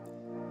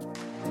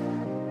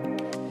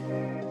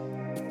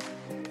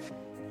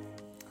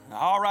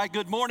All right,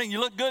 good morning. You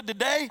look good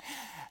today.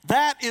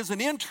 That is an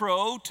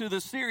intro to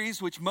the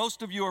series, which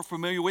most of you are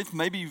familiar with.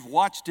 Maybe you've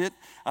watched it,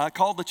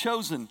 called The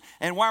Chosen.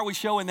 And why are we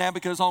showing that?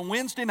 Because on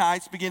Wednesday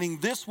nights,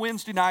 beginning this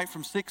Wednesday night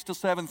from 6 to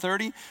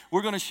 7:30,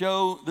 we're going to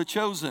show The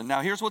Chosen.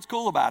 Now, here's what's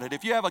cool about it.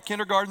 If you have a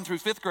kindergarten through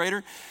fifth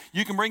grader,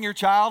 you can bring your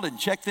child and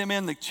check them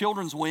in the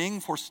children's wing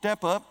for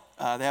Step Up.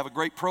 They have a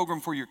great program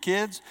for your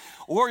kids.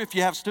 Or if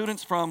you have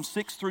students from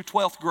 6th through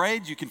 12th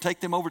grade, you can take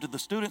them over to the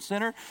Student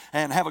Center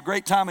and have a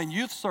great time in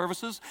youth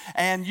services.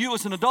 And you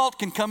as an adult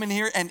can come in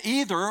here and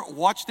either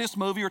watch this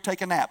movie or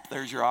take a nap.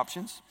 There's your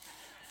options.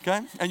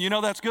 Okay? And you know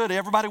that's good.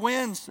 Everybody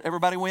wins.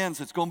 Everybody wins.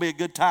 It's going to be a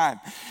good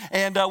time.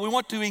 And we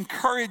want to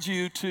encourage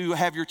you to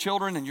have your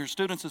children and your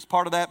students as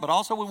part of that, but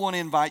also we want to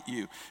invite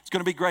you. It's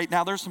going to be great.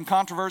 Now, there's some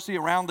controversy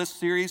around this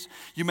series.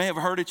 You may have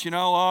heard it,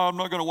 I'm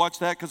not going to watch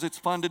that because it's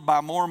funded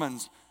by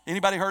Mormons.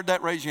 Anybody heard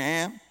that? Raise your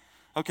hand.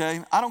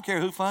 Okay, I don't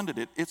care who funded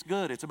it. It's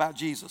good. It's about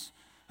Jesus.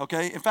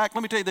 Okay, in fact,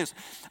 let me tell you this.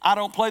 I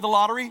don't play the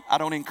lottery. I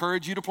don't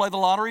encourage you to play the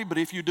lottery, but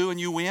if you do and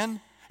you win,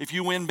 if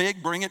you win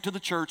big, bring it to the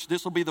church.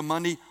 This will be the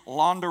money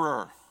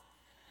launderer.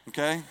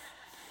 Okay?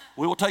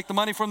 We will take the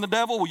money from the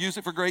devil. We'll use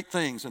it for great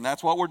things, and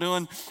that's what we're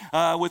doing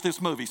with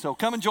this movie. So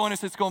come and join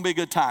us. It's going to be a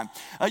good time.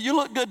 You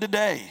look good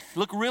today. You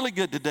look really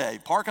good today.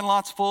 Parking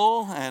lot's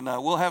full, and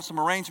we'll have some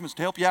arrangements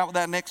to help you out with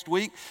that next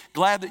week.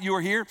 Glad that you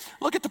are here.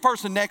 Look at the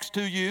person next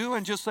to you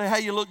and just say, "Hey,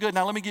 you look good."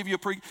 Now let me give you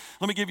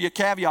a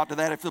caveat to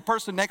that. If the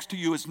person next to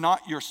you is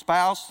not your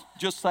spouse,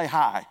 just say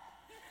hi.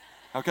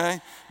 Okay?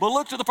 But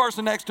look to the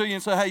person next to you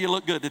and say, "Hey, you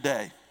look good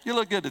today. You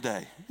look good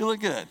today. You look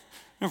good."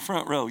 In the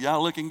front row,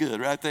 y'all looking good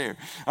right there.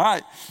 All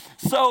right,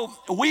 so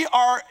we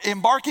are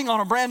embarking on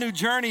a brand new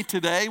journey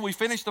today. We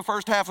finished the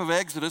first half of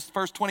Exodus, the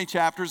first 20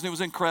 chapters, and it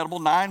was incredible,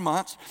 9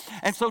 months.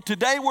 And so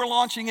today we're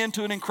launching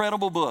into an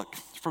incredible book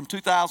from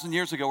 2,000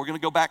 years ago. We're going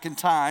to go back in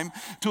time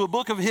to a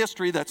book of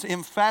history that's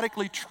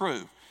emphatically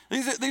true.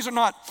 These are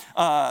not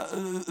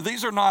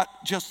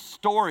just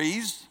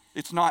stories.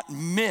 It's not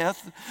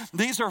myth.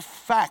 These are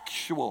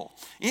factual.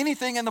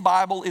 Anything in the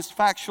Bible is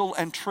factual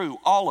and true,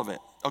 all of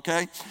it.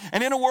 Okay?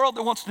 And in a world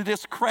that wants to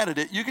discredit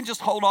it, you can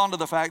just hold on to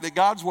the fact that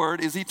God's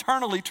word is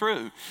eternally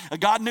true.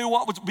 God knew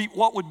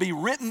what would be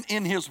written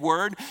in his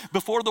word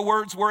before the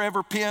words were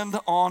ever penned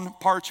on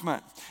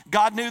parchment.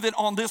 God knew that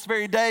on this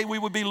very day we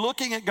would be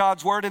looking at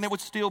God's word and it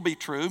would still be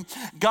true.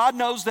 God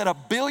knows that a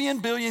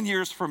billion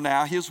years from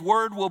now, his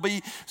word will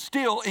be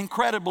still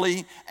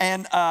incredibly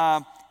and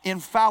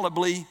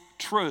infallibly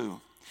true.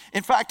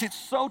 In fact, it's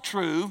so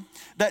true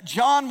that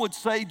John would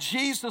say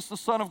Jesus, the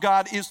Son of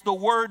God, is the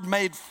Word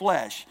made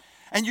flesh.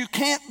 And you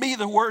can't be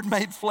the Word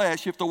made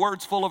flesh if the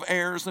Word's full of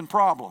errors and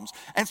problems.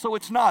 And so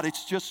it's not,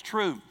 it's just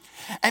true.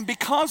 And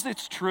because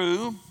it's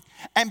true,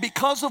 and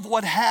because of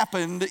what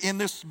happened in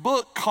this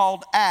book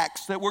called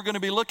Acts that we're going to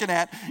be looking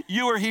at,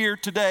 you are here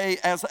today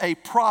as a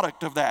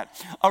product of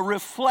that, a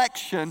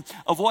reflection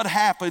of what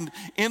happened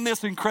in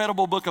this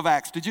incredible book of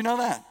Acts. Did you know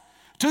that?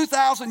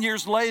 2,000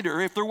 years later,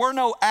 if there were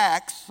no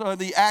acts,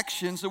 the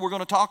actions that we're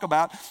going to talk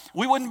about,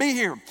 we wouldn't be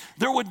here.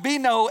 There would be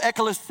no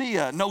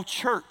ecclesia, no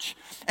church.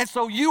 And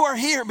so you are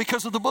here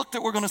because of the book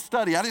that we're going to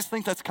study. I just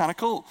think that's kind of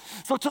cool.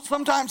 So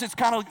sometimes it's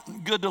kind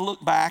of good to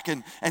look back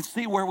and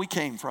see where we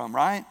came from,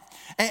 right?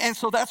 And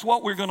so that's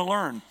what we're going to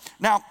learn.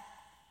 Now,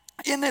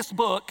 in this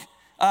book,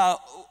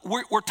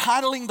 we're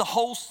titling the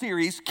whole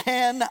series,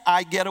 Can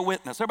I Get a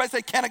Witness? Everybody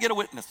say, can I get a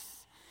witness?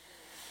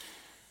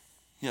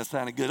 Yeah,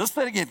 sounded good. Let's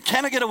say it again.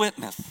 Can I get a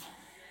witness?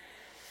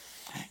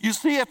 You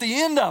see, at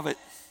the end of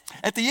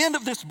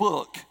this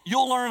book,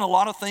 you'll learn a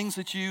lot of things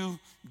that you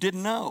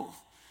didn't know.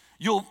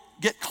 You'll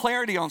get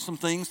clarity on some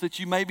things that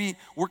you maybe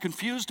were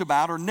confused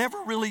about or never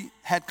really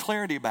had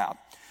clarity about.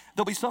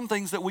 There'll be some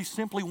things that we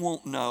simply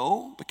won't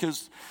know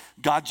because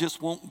God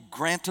just won't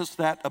grant us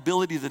that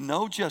ability to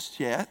know just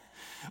yet.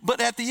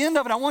 But at the end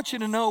of it, I want you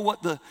to know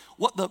what the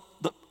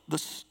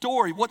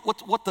story,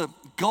 what the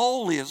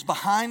goal is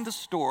behind the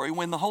story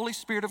when the Holy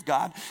Spirit of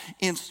God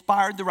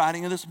inspired the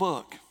writing of this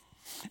book.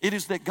 It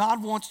is that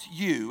God wants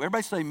you,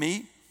 everybody say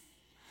me.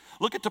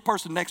 Look at the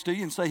person next to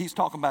you and say he's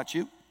talking about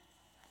you.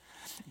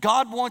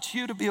 God wants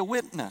you to be a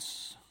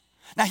witness.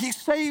 Now he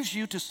saves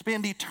you to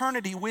spend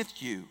eternity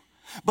with you.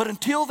 But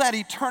until that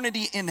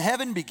eternity in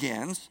heaven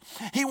begins,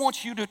 he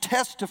wants you to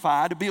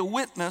testify, to be a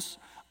witness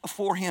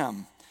for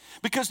him.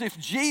 Because if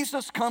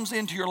Jesus comes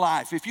into your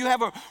life, if you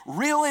have a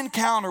real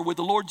encounter with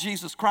the Lord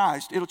Jesus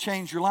Christ, it'll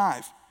change your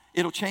life.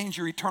 It'll change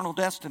your eternal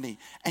destiny,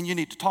 and you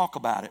need to talk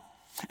about it.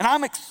 And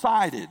I'm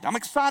excited. I'm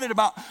excited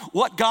about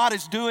what God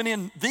is doing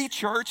in the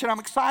church, and I'm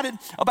excited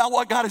about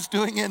what God is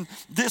doing in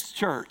this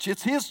church.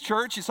 It's his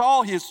church. It's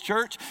all his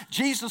church.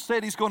 Jesus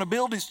said he's going to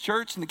build his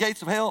church, and the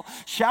gates of hell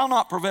shall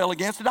not prevail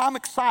against it. I'm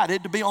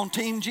excited to be on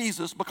Team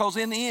Jesus because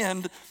in the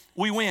end,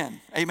 we win.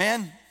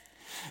 Amen?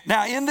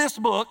 Now, in this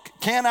book,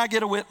 Can I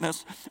Get a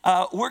Witness?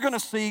 We're going to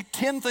see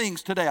 10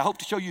 things today. I hope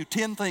to show you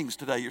 10 things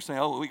today. You're saying,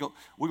 oh,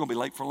 we're going to be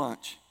late for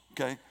lunch,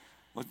 okay?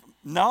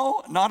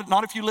 No,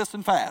 not if you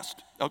listen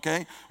fast,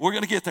 okay? We're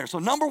going to get there. So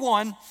number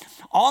one,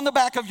 on the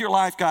back of your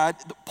life guide,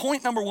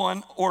 point number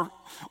one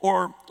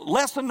or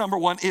lesson number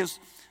one is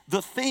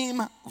the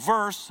theme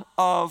verse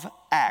of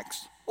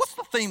Acts. What's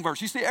the theme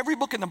verse? You see, every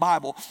book in the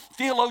Bible,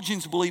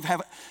 theologians believe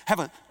have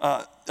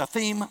a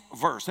theme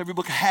verse. Every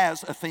book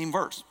has a theme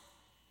verse.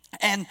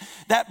 And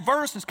that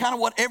verse is kind of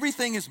what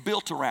everything is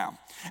built around.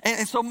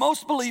 And so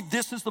most believe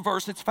this is the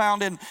verse. It's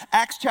found in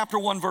Acts chapter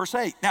 1, verse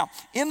 8. Now,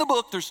 in the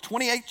book, there's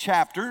 28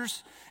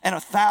 chapters and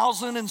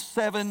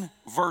 1,007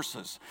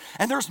 verses.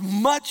 And there's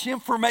much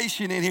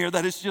information in here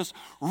that is just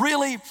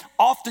really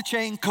off the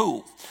chain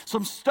cool.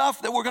 Some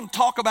stuff that we're going to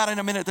talk about in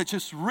a minute that's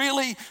just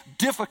really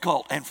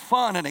difficult and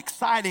fun and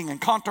exciting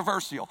and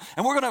controversial.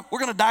 And we're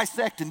going to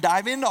dissect and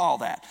dive into all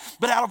that.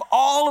 But out of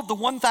all of the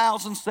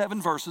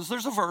 1,007 verses,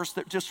 there's a verse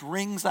that just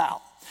rings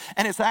out.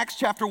 And it's Acts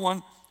chapter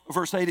 1,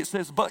 verse 8. It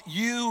says, "But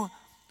you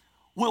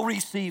will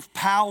receive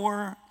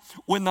power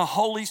when the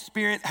Holy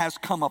Spirit has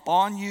come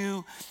upon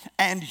you,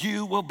 and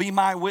you will be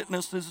my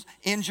witnesses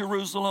in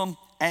Jerusalem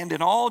and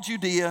in all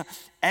Judea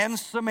and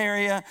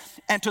Samaria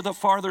and to the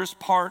farthest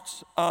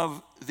parts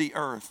of the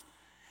earth."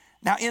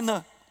 Now, in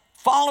the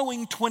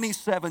following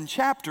 27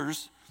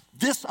 chapters,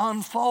 this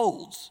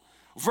unfolds.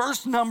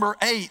 Verse number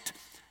 8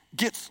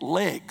 gets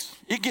legs,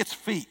 it gets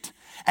feet,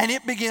 and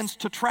it begins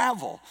to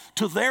travel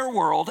to their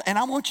world. And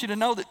I want you to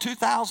know that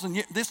 2,000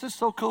 years, this is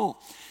so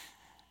cool.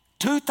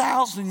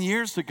 2,000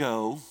 years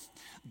ago,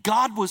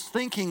 God was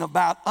thinking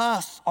about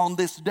us on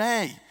this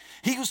day.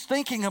 He was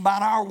thinking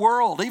about our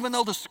world, even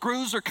though the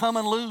screws are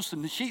coming loose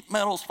and the sheet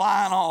metal's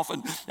flying off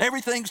and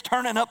everything's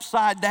turning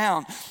upside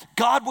down.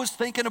 God was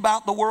thinking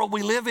about the world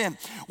we live in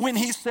when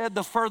he said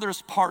the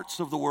furthest parts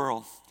of the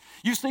world.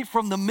 You see,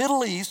 from the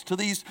Middle East to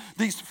these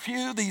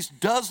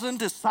dozen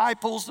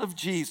disciples of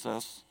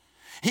Jesus,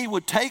 he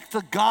would take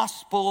the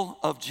gospel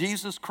of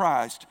Jesus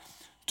Christ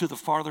to the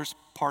farthest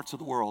parts of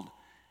the world.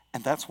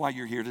 And that's why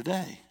you're here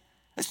today.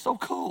 It's so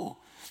cool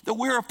that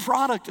we're a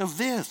product of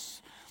this.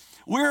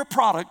 We're a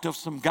product of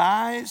some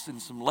guys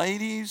and some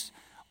ladies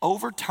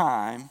over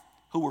time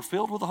who were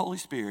filled with the Holy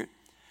Spirit,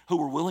 who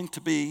were willing to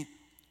be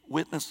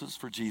witnesses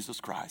for Jesus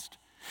Christ.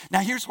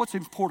 Now, here's what's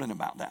important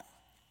about that.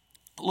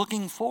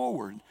 Looking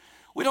forward,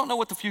 we don't know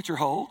what the future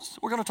holds.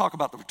 We're going to talk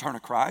about the return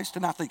of Christ,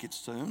 and I think it's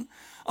soon.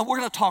 We're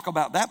going to talk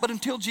about that, but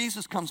until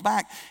Jesus comes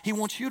back, he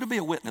wants you to be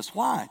a witness.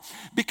 Why?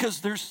 Because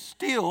there's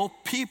still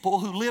people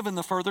who live in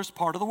the furthest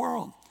part of the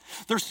world.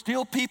 There's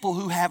still people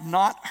who have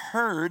not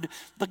heard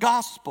the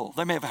gospel.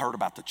 They may have heard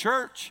about the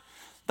church.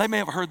 They may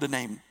have heard the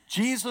name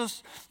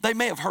Jesus. They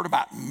may have heard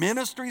about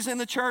ministries in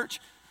the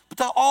church,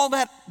 but all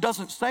that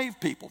doesn't save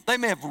people. They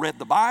may have read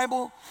the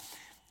Bible.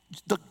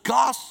 The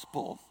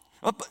gospel,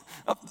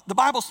 the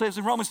Bible says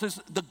in Romans,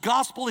 says the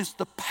gospel is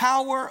the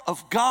power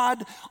of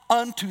God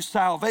unto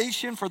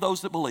salvation for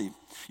those that believe.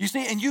 You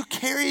see, and you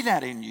carry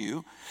that in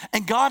you,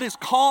 and God has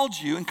called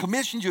you and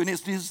commissioned you, and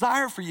his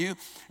desire for you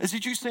is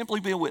that you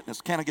simply be a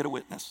witness. Can I get a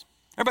witness?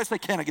 Everybody say,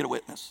 can I get a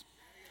witness?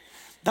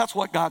 That's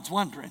what God's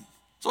wondering.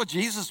 That's what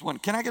Jesus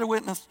wanted. Can I get a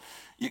witness?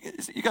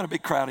 You got a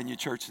big crowd in your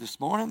church this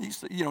morning.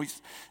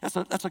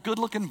 That's a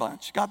good-looking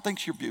bunch. God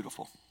thinks you're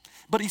beautiful.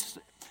 But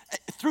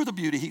through the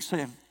beauty, he's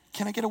saying,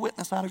 can I get a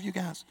witness out of you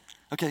guys?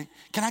 Okay,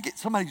 can I get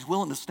somebody who's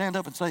willing to stand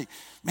up and say,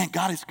 man,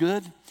 God is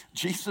good.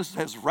 Jesus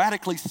has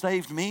radically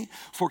saved me,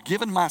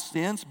 forgiven my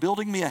sins,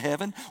 building me a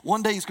heaven.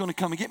 One day he's going to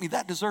come and get me.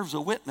 That deserves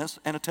a witness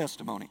and a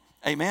testimony.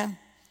 Amen?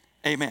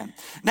 Amen.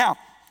 Now,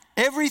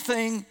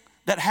 everything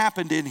that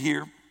happened in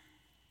here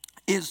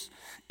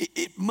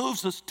it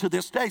moves us to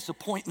this day. So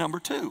point number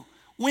 2,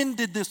 when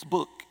did this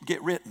book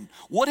get written?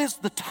 What is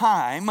the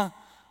time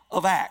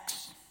of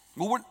Acts?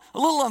 Well, we're a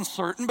little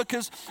uncertain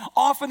because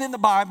often in the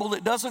Bible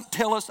it doesn't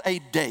tell us a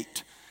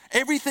date.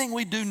 Everything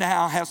we do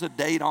now has a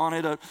date on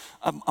it,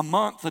 a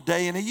month, a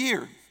day, and a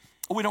year.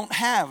 We don't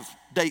have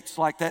dates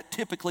like that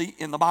typically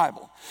in the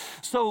Bible.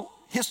 So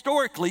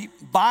historically,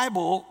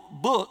 Bible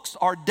books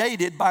are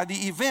dated by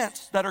the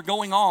events that are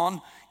going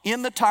on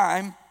in the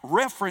time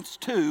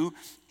referenced to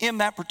in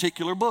that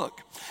particular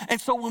book. And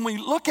so when we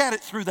look at it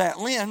through that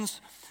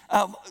lens,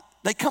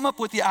 they come up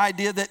with the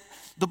idea that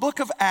the book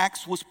of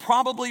Acts was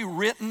probably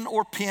written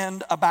or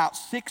penned about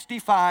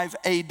 65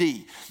 AD.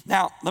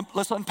 Now,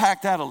 let's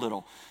unpack that a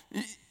little.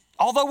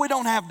 Although we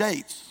don't have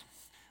dates,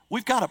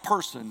 we've got a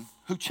person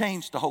who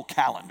changed the whole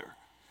calendar.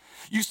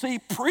 You see,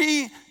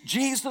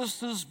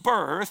 pre-Jesus'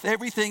 birth,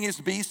 everything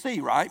is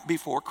BC, right?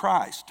 Before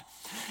Christ.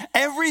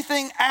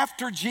 Everything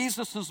after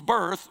Jesus'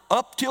 birth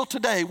up till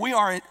today, we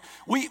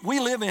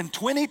live in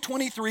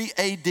 2023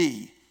 AD.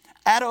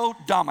 Anno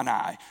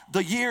Domini,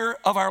 the year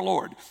of our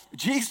Lord.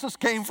 Jesus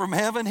came from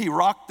heaven. He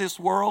rocked this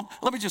world.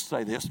 Let me just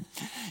say this.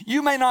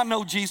 You may not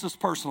know Jesus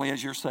personally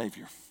as your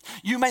Savior.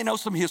 You may know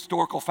some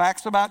historical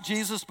facts about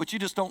Jesus, but you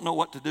just don't know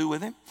what to do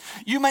with him.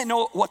 You may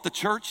know a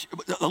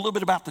little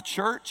bit about the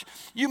church.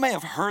 You may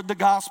have heard the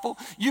gospel.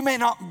 You may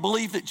not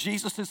believe that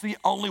Jesus is the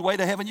only way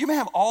to heaven. You may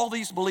have all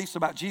these beliefs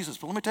about Jesus,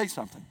 but let me tell you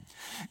something.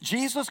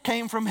 Jesus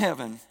came from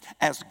heaven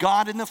as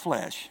God in the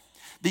flesh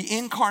the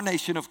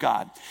incarnation of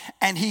God.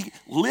 And he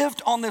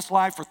lived on this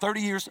life for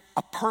 30 years,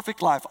 a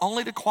perfect life,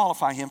 only to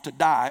qualify him to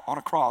die on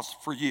a cross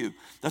for you.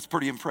 That's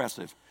pretty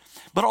impressive.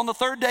 But on the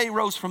third day, he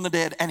rose from the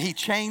dead, and he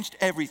changed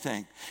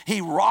everything.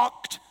 He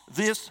rocked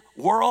this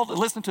world.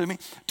 Listen to me,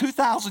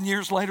 2,000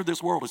 years later,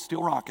 this world is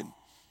still rocking.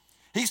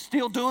 He's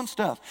still doing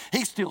stuff.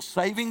 He's still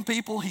saving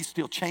people. He's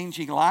still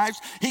changing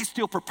lives. He's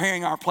still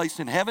preparing our place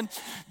in heaven.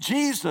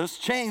 Jesus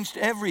changed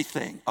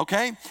everything,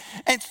 okay?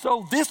 And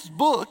so this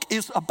book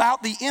is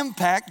about the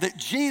impact that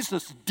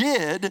Jesus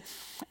did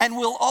and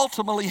will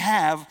ultimately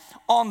have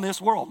on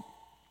this world.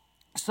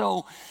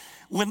 So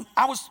when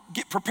I was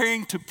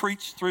preparing to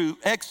preach through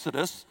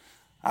Exodus,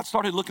 I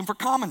started looking for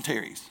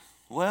commentaries.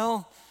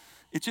 Well,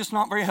 it's just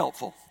not very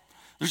helpful.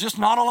 There's just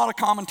not a lot of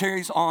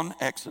commentaries on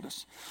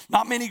Exodus.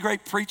 Not many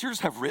great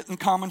preachers have written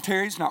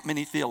commentaries. Not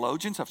many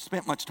theologians have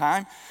spent much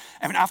time.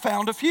 I mean, I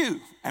found a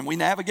few, and we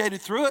navigated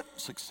through it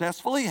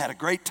successfully, had a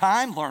great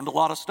time, learned a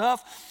lot of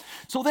stuff.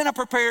 So then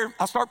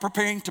I start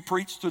preparing to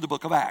preach through the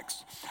book of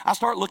Acts. I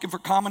start looking for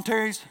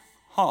commentaries.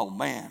 Oh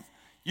man,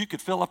 you could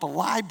fill up a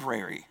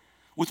library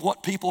with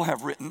what people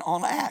have written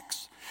on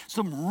Acts.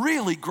 Some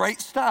really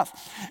great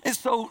stuff. And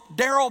so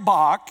Darrell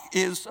Bach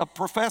is a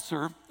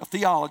professor of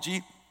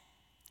theology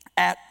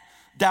at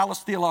Dallas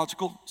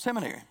Theological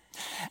Seminary.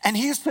 And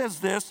he says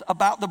this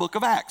about the book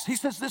of Acts. He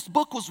says this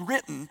book was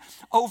written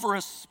over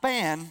a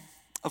span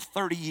of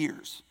 30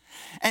 years.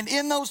 And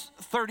in those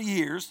 30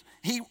 years,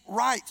 he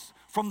writes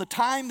from the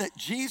time that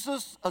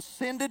Jesus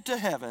ascended to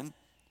heaven,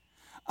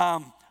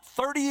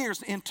 30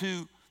 years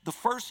into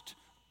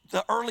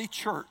the early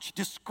church,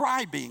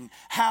 describing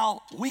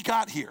how we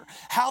got here,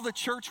 how the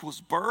church was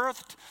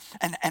birthed,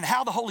 and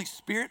how the Holy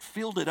Spirit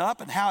filled it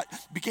up, and how it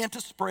began to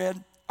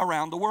spread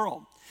around the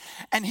world.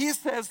 And he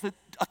says that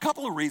a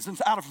couple of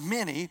reasons out of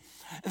many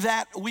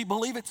that we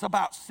believe it's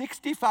about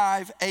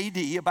 65 AD,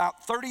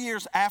 about 30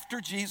 years after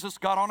Jesus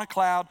got on a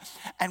cloud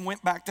and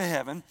went back to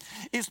heaven,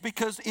 is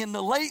because in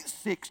the late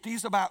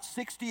 60s, about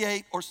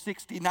 68 or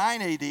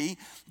 69 AD,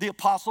 the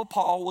Apostle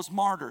Paul was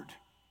martyred,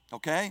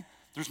 okay?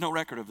 There's no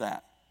record of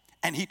that.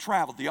 And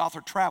the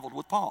author traveled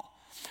with Paul.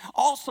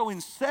 Also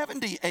in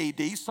 70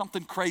 AD,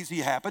 something crazy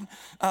happened.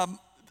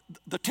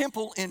 The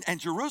temple in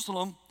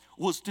Jerusalem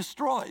was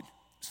destroyed,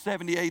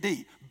 70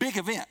 AD. Big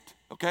event,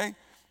 okay?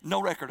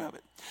 No record of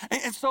it.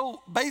 And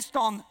so based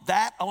on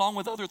that, along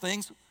with other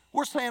things,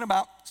 we're saying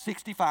about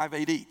 65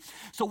 AD.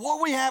 So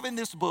what we have in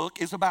this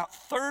book is about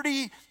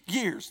 30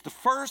 years, the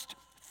first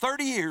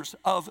 30 years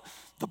of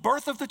the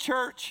birth of the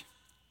church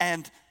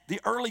and the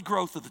early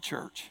growth of the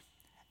church.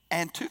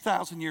 And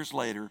 2,000 years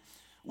later,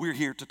 we're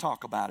here to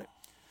talk about it.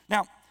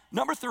 Now,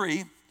 number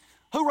 3,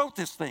 who wrote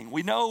this thing?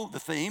 We know the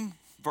theme,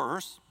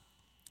 verse.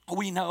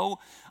 We know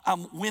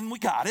when we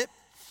got it.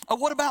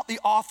 What about the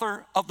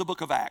author of the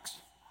book of Acts?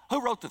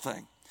 Who wrote the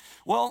thing?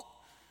 Well,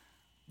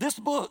 this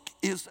book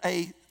is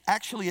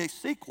actually a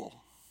sequel.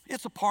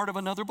 It's a part of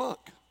another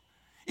book.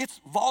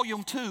 It's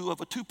volume 2 of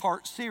a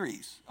 2-part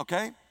series,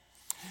 okay?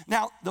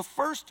 Now, the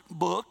first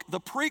book, the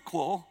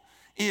prequel,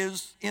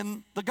 is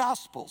in the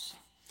Gospels.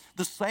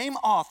 The same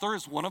author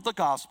as one of the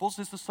Gospels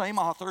is the same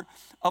author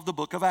of the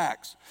book of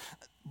Acts.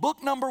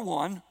 Book number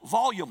 1,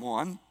 volume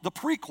 1, the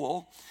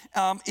prequel,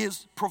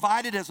 is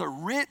provided as a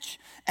rich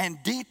and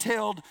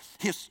detailed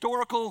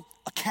historical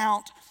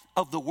account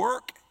of the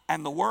work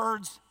and the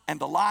words and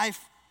the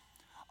life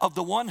of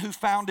the one who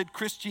founded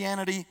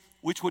Christianity,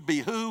 which would be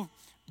who?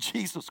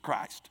 Jesus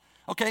Christ.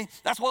 Okay?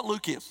 That's what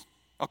Luke is.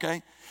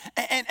 Okay?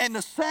 And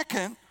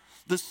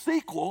the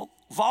sequel,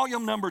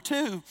 volume number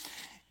 2,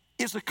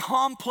 is a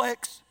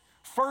complex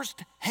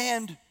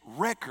first-hand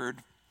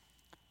record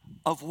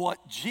of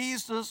what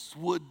Jesus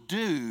would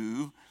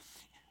do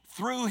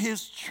through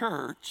his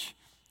church,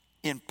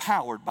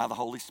 empowered by the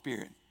Holy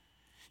Spirit.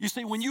 You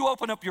see, when you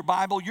open up your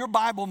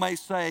Bible may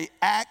say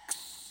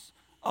Acts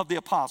of the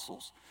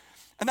Apostles.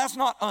 And that's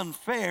not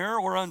unfair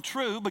or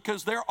untrue,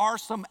 because there are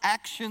some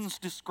actions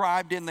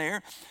described in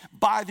there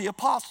by the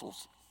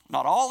apostles.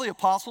 Not all the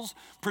apostles,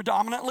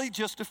 predominantly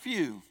just a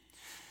few.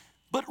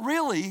 But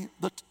really,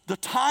 the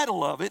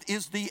title of it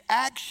is The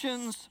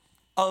Actions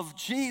of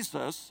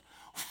Jesus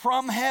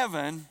from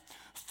Heaven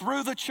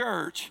through the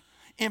church,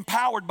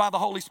 empowered by the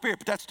Holy Spirit.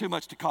 But that's too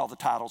much to call the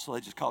title, so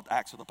they just call it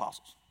Acts of the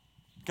Apostles.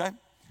 Okay?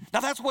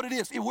 Now that's what it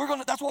is.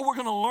 That's what we're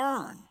going to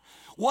learn.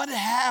 What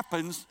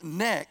happens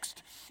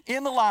next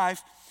in the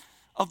life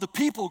of the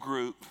people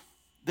group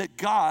that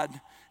God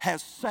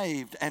has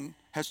saved and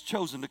has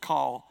chosen to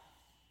call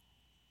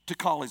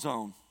his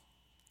own.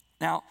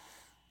 Now,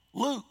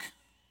 Luke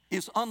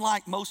is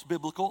unlike most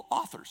biblical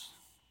authors.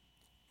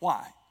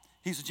 Why?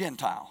 He's a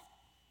Gentile.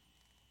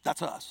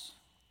 That's us.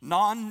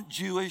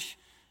 Non-Jewish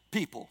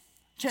people,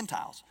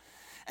 Gentiles.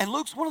 And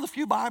Luke's one of the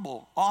few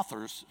book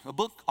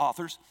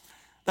authors,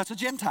 that's a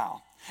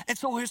Gentile. And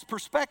so his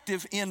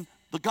perspective in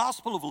the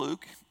Gospel of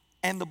Luke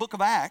and the book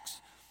of Acts,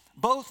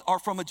 both are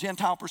from a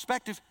Gentile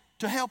perspective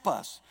to help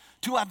us,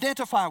 to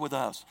identify with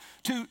us,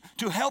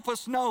 to help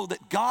us know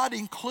that God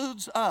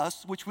includes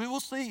us, which we will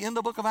see in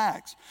the book of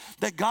Acts,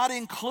 that God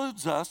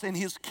includes us in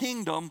his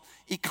kingdom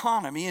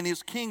economy, in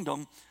his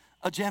kingdom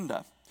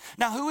agenda.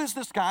 Now, who is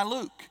this guy,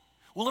 Luke?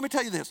 Well, let me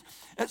tell you this.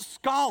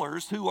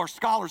 Scholars who are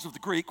scholars of the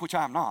Greek, which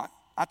I'm not,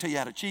 I tell you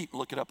how to cheat and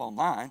look it up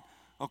online,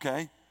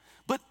 okay?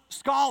 But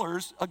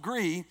scholars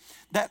agree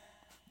that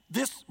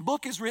this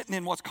book is written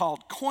in what's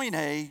called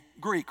Koine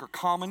Greek or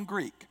Common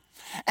Greek.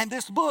 And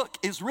this book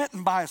is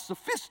written by a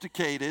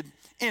sophisticated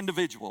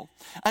individual,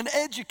 an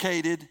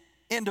educated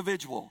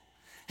individual.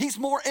 He's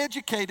more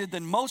educated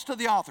than most of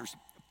the authors.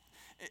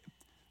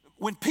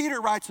 When Peter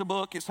writes a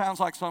book, it sounds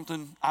like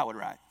something I would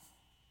write,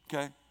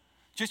 okay?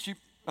 Just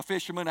a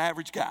fisherman,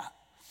 average guy.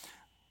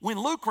 When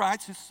Luke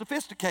writes, it's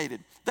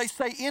sophisticated. They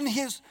say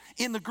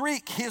in the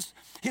Greek, his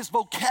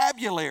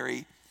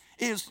vocabulary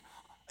is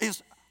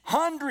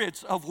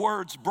hundreds of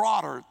words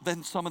broader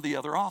than some of the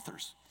other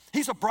authors.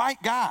 He's a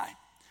bright guy.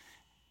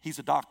 He's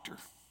a doctor.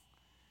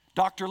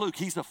 Dr. Luke,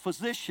 he's a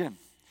physician.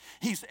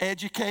 He's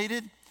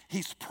educated.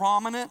 He's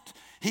prominent.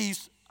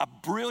 He's a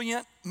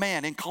brilliant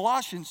man. In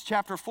Colossians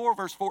chapter 4,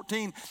 verse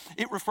 14,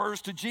 it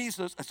refers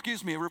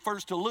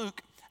to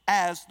Luke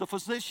as the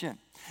physician,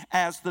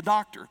 as the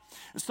doctor.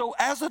 So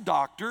as a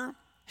doctor,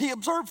 he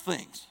observed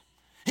things.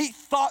 He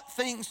thought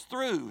things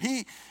through.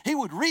 He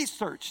would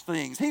research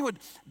things. He would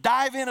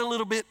dive in a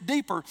little bit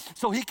deeper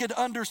so he could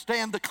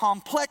understand the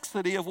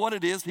complexity of what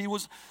it is he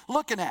was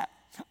looking at.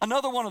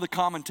 Another one of the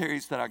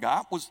commentaries that I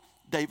got was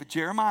David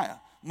Jeremiah.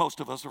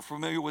 Most of us are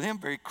familiar with him,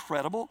 very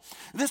credible.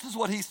 This is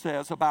what he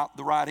says about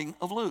the writing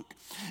of Luke.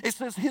 It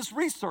says his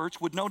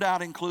research would no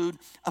doubt include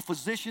a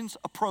physician's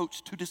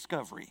approach to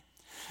discovery.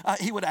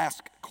 He would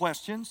ask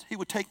questions, he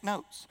would take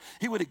notes,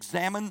 he would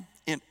examine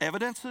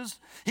evidences,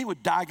 he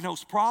would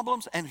diagnose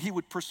problems, and he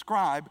would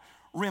prescribe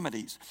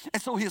remedies.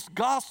 And so his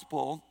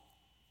gospel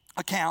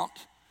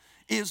account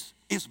is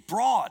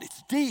broad,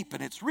 it's deep,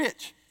 and it's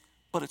rich.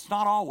 But it's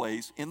not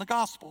always in the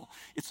gospel.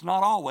 It's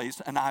not always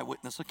an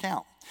eyewitness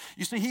account.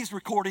 You see, he's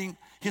recording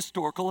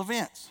historical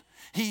events.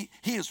 He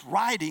is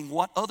writing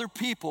what other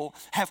people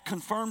have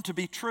confirmed to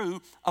be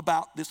true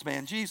about this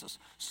man Jesus.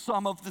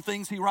 Some of the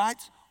things he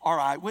writes are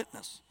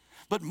eyewitness.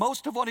 But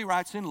most of what he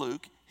writes in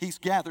Luke, he's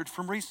gathered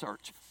from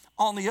research.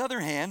 On the other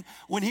hand,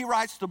 when he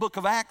writes the book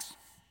of Acts,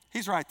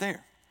 he's right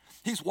there.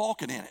 He's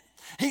walking in it.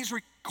 He's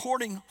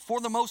recording,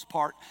 for the most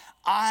part,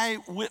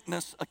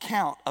 eyewitness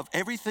account of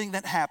everything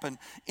that happened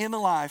in the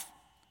life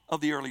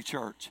of the early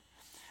church.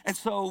 And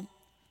so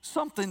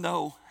something,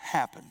 though,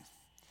 happened.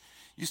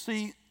 You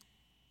see,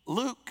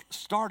 Luke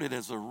started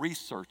as a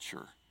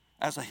researcher,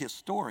 as a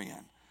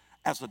historian,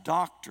 as a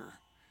doctor,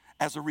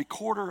 as a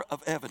recorder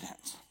of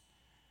evidence.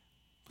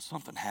 But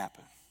something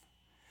happened.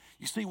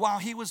 You see, while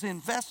he was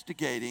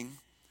investigating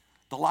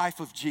the life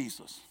of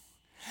Jesus,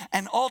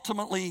 and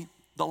ultimately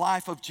the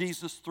life of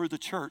Jesus through the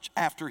church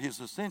after his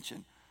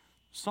ascension,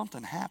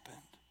 something happened.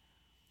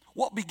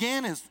 What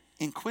began as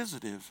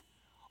inquisitive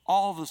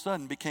all of a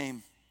sudden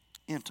became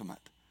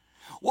intimate.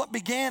 What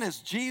began as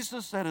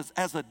Jesus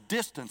as a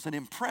distance, an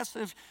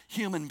impressive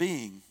human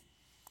being,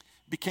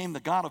 became the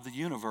God of the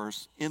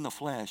universe in the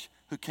flesh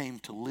who came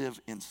to live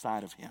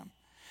inside of him.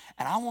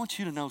 And I want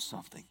you to know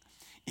something.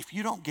 If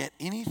you don't get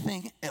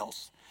anything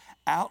else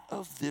out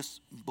of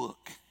this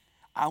book,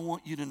 I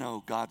want you to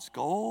know God's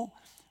goal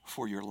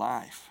for your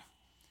life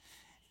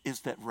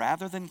is that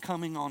rather than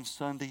coming on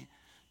Sunday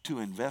to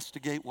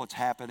investigate what's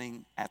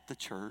happening at the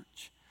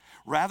church,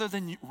 rather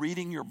than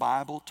reading your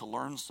Bible to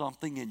learn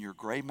something in your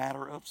gray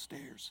matter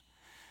upstairs,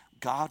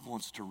 God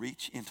wants to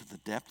reach into the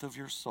depth of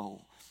your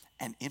soul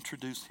and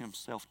introduce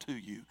himself to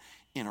you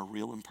in a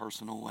real and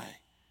personal way.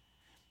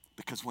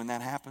 Because when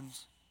that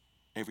happens,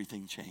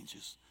 everything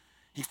changes.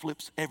 He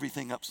flips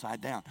everything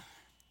upside down.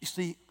 You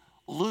see,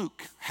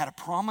 Luke had a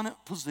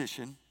prominent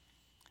position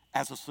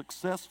as a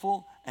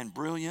successful and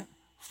brilliant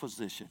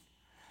physician.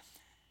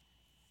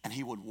 And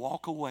he would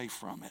walk away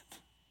from it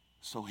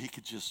so he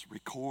could just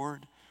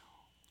record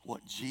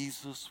what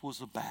Jesus was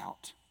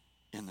about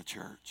in the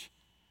church.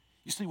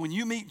 You see, when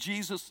you meet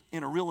Jesus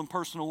in a real and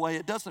personal way,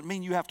 it doesn't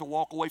mean you have to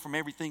walk away from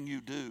everything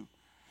you do.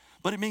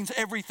 But it means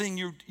everything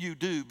you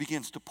do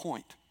begins to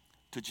point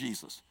to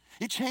Jesus.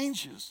 It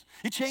changes.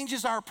 It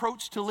changes our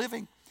approach to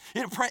living.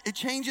 It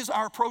changes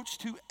our approach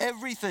to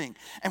everything.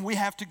 And we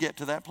have to get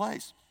to that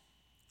place.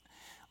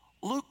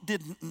 Luke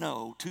didn't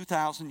know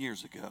 2,000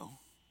 years ago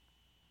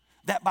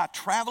that by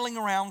traveling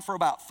around for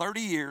about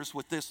 30 years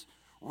with this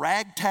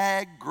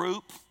ragtag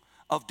group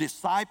of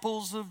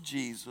disciples of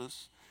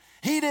Jesus,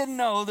 he didn't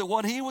know that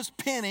what he was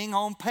penning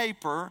on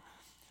paper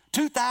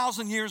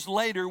 2,000 years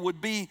later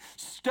would be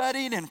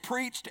studied and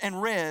preached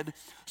and read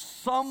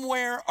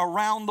somewhere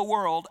around the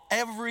world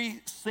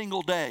every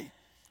single day.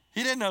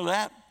 He didn't know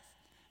that.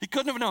 He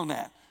couldn't have known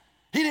that.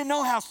 He didn't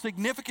know how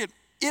significant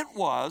it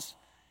was.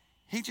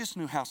 He just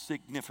knew how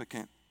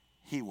significant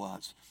he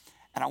was.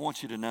 And I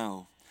want you to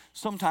know,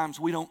 sometimes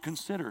we don't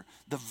consider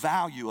the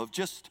value of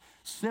just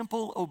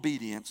simple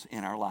obedience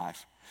in our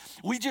life.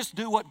 We just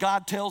do what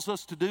God tells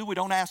us to do. We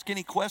don't ask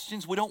any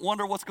questions. We don't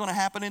wonder what's going to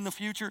happen in the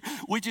future.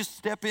 We just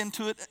step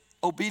into it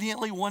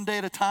obediently one day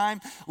at a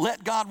time.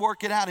 Let God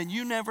work it out. And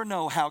you never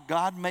know how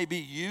God may be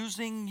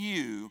using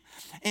you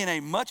in a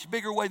much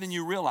bigger way than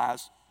you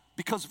realize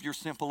because of your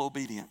simple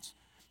obedience.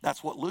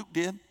 That's what Luke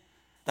did.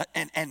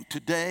 And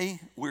today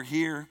we're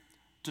here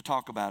to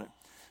talk about it.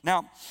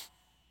 Now,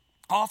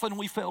 often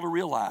we fail to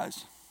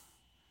realize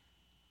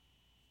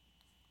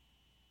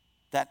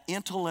that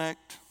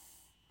intellect,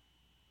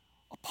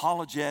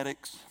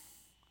 apologetics,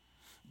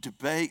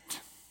 debate,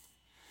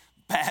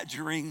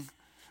 badgering,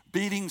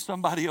 beating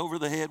somebody over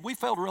the head, we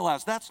fail to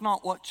realize that's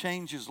not what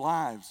changes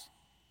lives.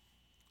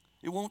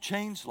 It won't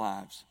change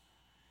lives.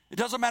 It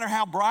doesn't matter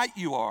how bright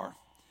you are.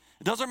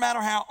 It doesn't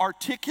matter how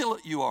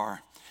articulate you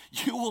are.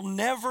 You will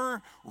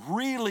never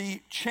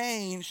really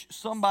change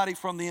somebody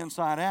from the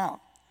inside out.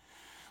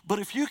 But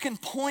if you can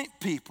point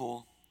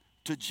people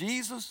to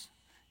Jesus,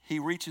 he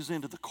reaches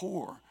into the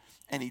core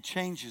and he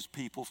changes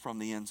people from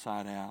the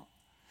inside out.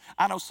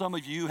 I know some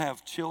of you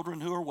have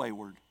children who are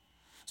wayward.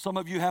 Some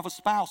of you have a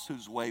spouse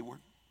who's wayward.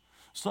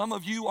 Some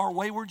of you are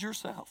wayward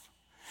yourself.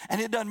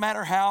 And it doesn't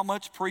matter how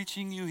much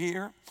preaching you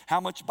hear, how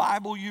much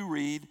Bible you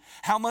read,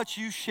 how much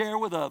you share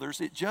with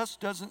others, it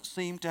just doesn't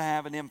seem to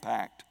have an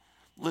impact.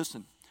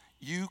 Listen,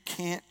 you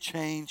can't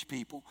change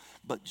people,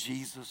 but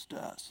Jesus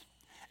does.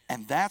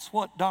 And that's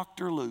what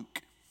Dr.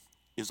 Luke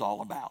is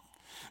all about.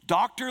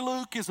 Dr.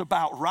 Luke is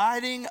about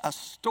writing a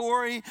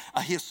story,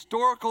 a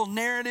historical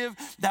narrative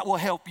that will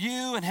help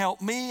you and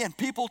help me and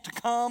people to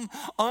come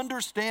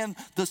understand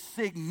the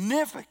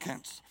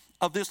significance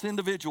of this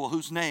individual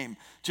whose name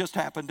just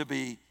happened to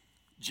be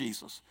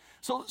Jesus.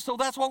 So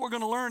that's what we're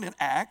going to learn in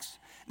Acts.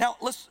 Now,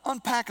 let's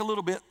unpack a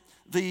little bit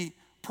the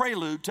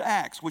prelude to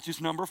Acts, which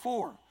is number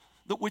 4,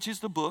 which is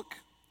the book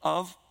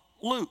of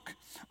Luke.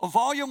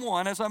 Volume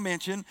 1, as I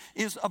mentioned,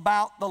 is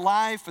about the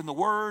life and the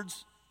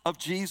words of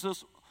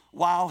Jesus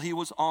while he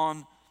was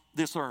on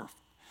this earth.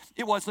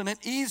 It wasn't an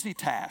easy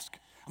task.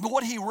 I mean,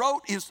 what he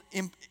wrote is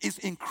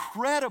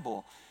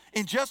incredible.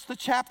 In just the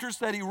chapters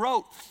that he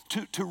wrote,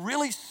 to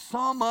really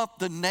sum up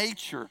the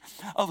nature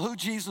of who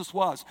Jesus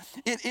was.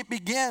 It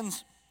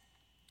begins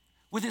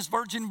with his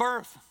virgin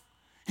birth.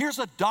 Here's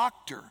a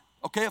doctor,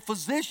 okay, a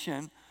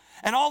physician,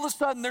 and all of a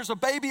sudden there's a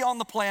baby on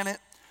the planet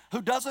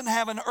who doesn't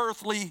have an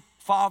earthly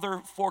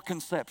father for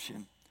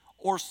conception,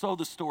 or so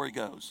the story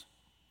goes.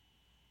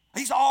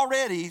 He's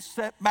already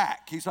set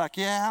back. He's like,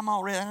 yeah, I'm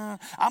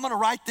going to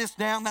write this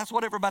down. That's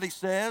what everybody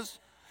says.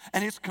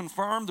 And it's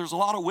confirmed. There's a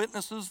lot of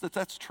witnesses that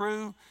that's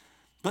true.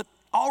 But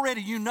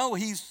already you know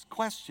he's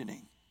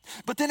questioning.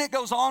 But then it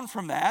goes on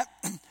from that.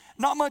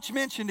 Not much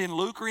mentioned in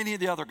Luke or any of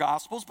the other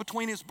Gospels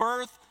between his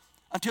birth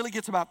until he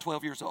gets about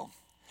 12 years old.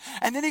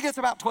 And then he gets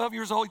about 12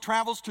 years old. He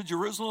travels to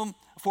Jerusalem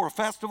for a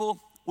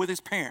festival with his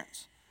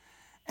parents.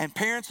 And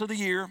parents of the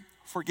year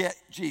forget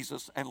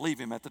Jesus and leave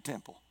him at the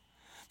temple.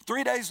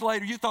 3 days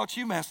later, you thought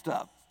you messed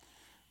up.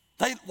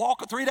 They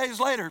walk 3 days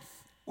later,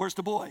 where's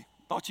the boy?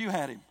 Thought you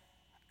had him.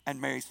 And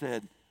Mary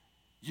said,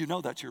 you know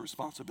that's your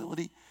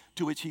responsibility.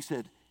 To which he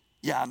said,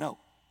 yeah, I know.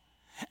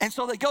 And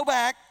so they go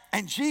back,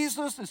 and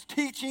Jesus is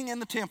teaching in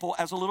the temple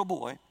as a little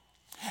boy,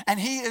 and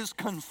he is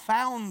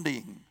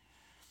confounding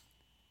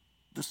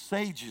the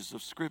sages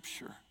of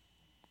Scripture.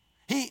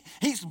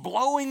 He's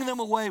blowing them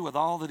away with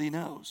all that he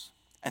knows.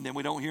 And then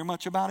we don't hear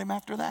much about him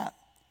after that.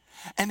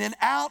 And then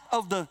out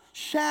of the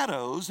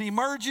shadows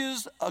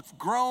emerges a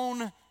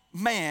grown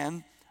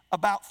man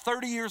about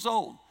 30 years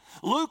old.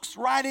 Luke's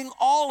writing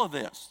all of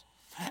this.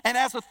 And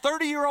as a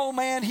 30-year-old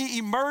man, he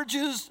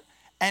emerges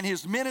and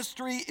his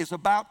ministry is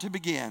about to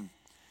begin.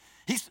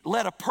 He's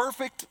led a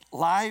perfect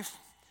life.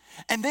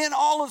 And then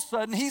all of a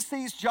sudden, he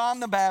sees John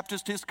the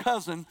Baptist, his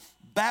cousin,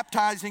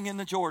 baptizing in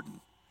the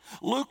Jordan.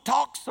 Luke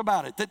talks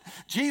about it, that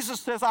Jesus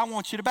says, I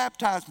want you to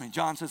baptize me.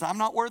 John says, I'm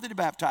not worthy to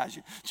baptize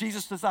you.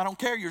 Jesus says, I don't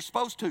care, you're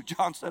supposed to.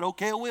 John said,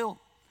 okay, I will.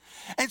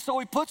 And so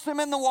he puts them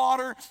in the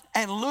water,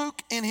 and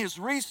Luke, in his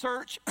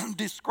research,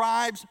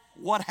 describes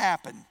what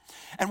happened.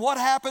 And what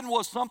happened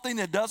was something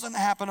that doesn't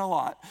happen a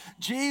lot.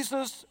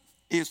 Jesus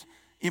is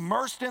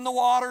immersed in the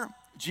water.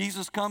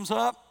 Jesus comes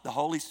up, the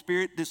Holy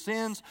Spirit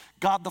descends,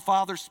 God the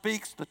Father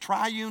speaks, the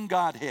triune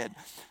Godhead.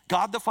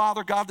 God the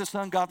Father, God the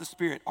Son, God the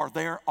Spirit are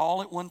there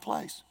all at one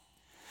place.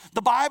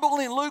 The Bible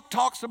in Luke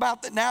talks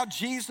about that now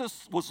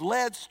Jesus was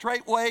led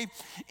straightway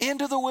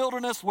into the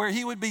wilderness where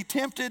he would be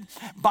tempted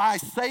by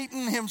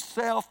Satan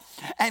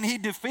himself, and he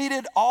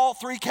defeated all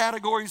 3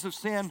 categories of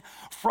sin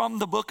from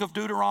the book of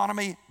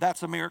Deuteronomy.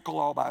 That's a miracle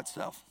all by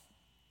itself.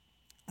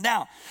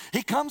 Now,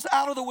 he comes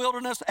out of the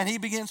wilderness and he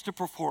begins to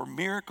perform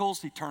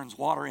miracles. He turns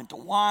water into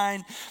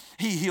wine.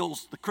 He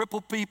heals the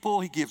crippled people.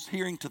 He gives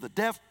hearing to the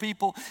deaf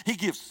people. He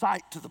gives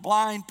sight to the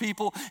blind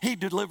people. He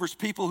delivers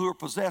people who are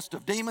possessed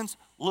of demons.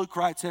 Luke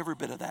writes every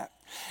bit of that.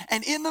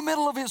 And in the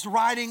middle of his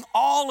writing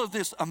all of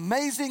this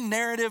amazing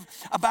narrative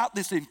about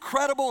this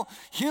incredible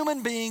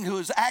human being who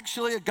is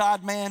actually a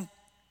God-man,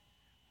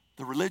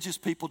 the religious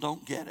people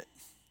don't get it.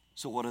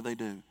 So what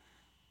do?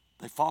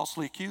 They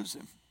falsely accuse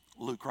him.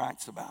 Luke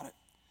writes about it.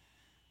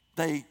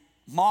 They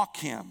mock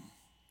him,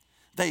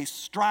 they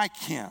strike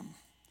him,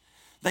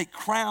 they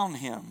crown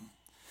him,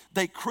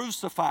 they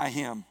crucify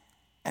him,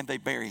 and they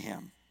bury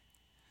him.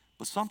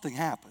 But something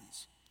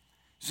happens.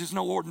 He's just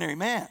no ordinary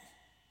man.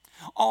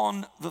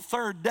 On the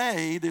third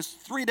day, this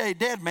 3-day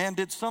dead man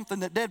did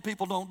something that dead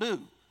people don't do.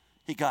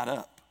 He got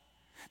up.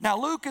 Now,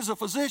 Luke, as a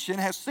physician,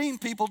 has seen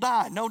people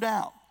die, no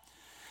doubt.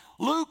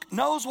 Luke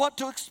knows what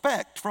to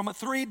expect from a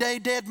 3-day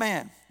dead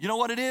man. You know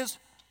what it is?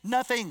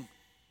 Nothing.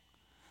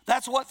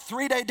 That's what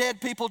 3-day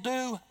dead people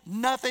do.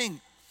 Nothing.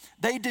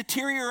 They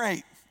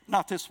deteriorate.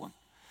 Not this one.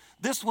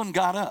 This one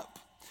got up.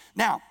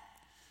 Now,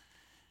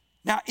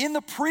 in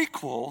the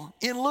prequel,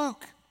 in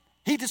Luke,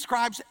 he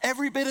describes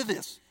every bit of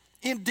this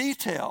in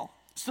detail,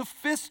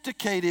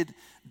 sophisticated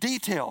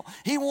detail.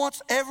 He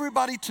wants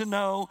everybody to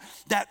know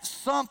that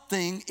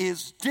something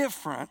is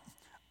different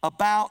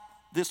about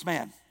this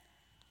man.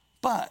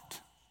 But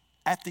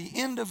at the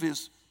end of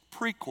his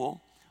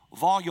prequel,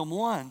 volume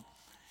 1,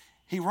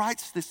 he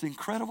writes this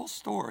incredible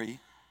story,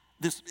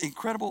 this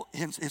incredible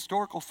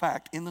historical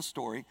fact in the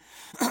story,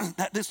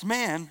 that this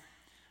man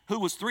who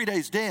was 3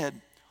 days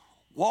dead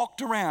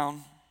walked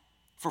around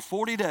for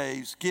 40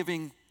 days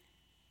giving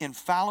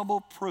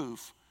infallible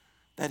proof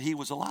that he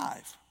was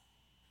alive.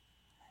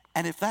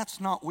 And if that's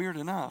not weird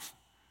enough,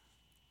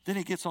 then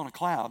he gets on a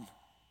cloud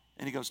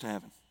and he goes to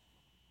heaven.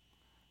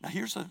 Now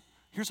here's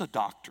a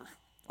doctor,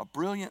 a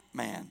brilliant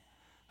man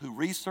who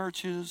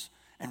researches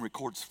and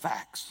records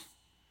facts.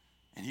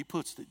 And he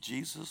puts that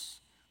Jesus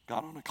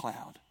got on a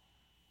cloud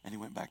and he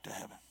went back to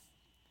heaven.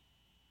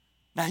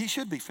 Now he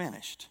should be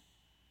finished.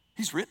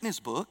 He's written his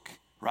book,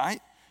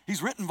 right?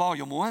 He's written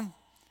volume 1.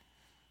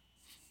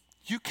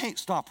 You can't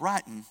stop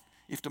writing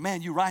if the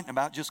man you're writing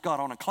about just got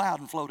on a cloud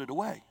and floated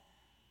away.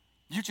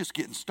 You're just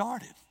getting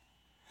started.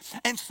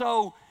 And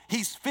so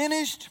he's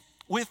finished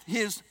with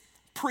his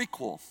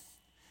prequel.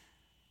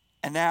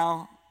 And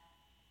now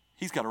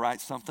he's got to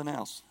write something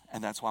else.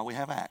 And that's why we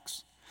have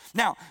Acts.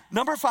 Now,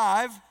 number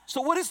 5,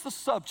 so what is the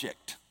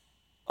subject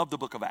of the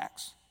book of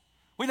Acts?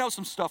 We know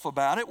some stuff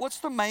about it. What's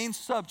the main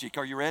subject?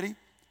 Are you ready?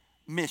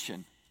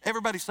 Mission.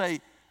 Everybody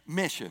say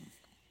mission.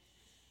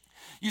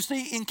 You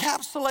see,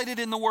 encapsulated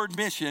in the word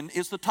mission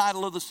is the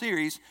title of the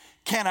series,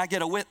 Can I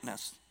Get a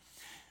Witness?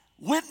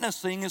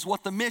 Witnessing is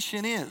what the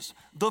mission is.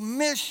 The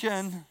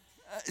mission,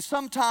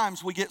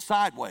 sometimes we get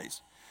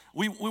sideways.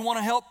 We want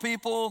to help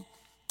people.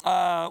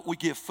 We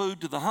give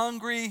food to the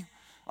hungry.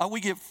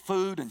 We give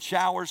food and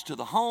showers to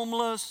the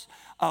homeless.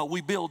 We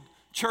build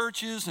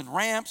churches and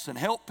ramps and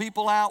help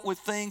people out with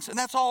things. And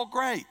that's all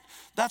great.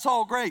 That's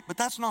all great, but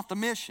that's not the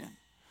mission.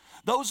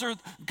 Those are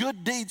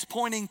good deeds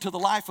pointing to the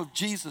life of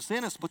Jesus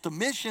in us, but the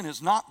mission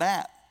is not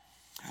that.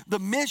 The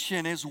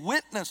mission is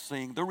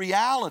witnessing the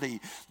reality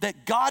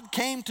that God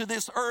came to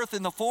this earth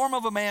in the form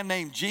of a man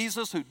named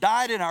Jesus who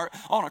died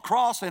on a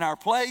cross in our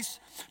place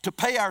to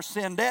pay our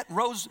sin debt and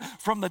rose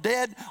from the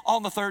dead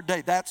on the third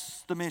day.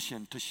 That's the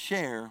mission, to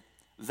share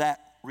that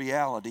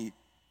reality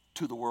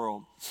to the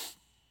world.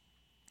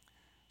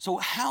 So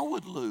how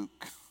would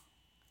Luke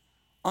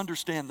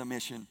understand the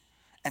mission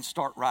and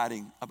start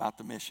writing about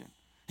the mission?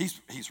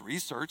 He's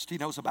researched. He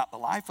knows about the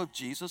life of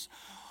Jesus.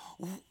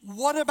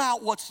 What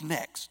about what's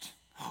next?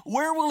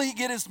 Where will he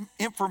get his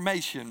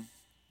information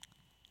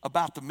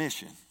about the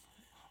mission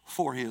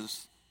for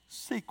his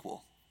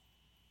sequel?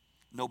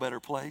 No better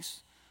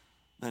place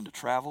than to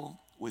travel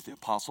with the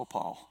Apostle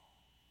Paul.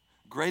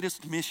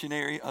 Greatest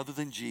missionary other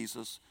than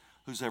Jesus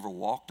who's ever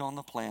walked on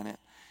the planet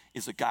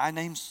is a guy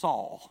named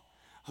Saul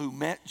who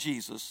met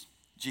Jesus.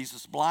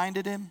 Jesus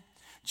blinded him.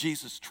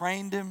 Jesus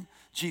trained him.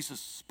 Jesus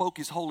spoke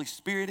his Holy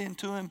Spirit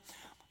into him,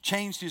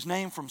 changed his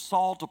name from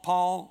Saul to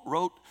Paul,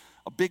 wrote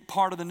a big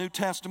part of the New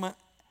Testament,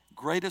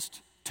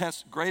 greatest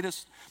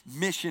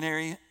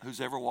missionary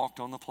who's ever walked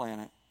on the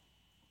planet,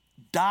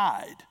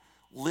 died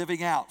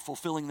living out,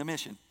 fulfilling the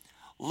mission.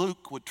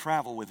 Luke would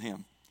travel with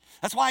him.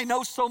 That's why he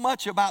knows so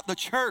much about the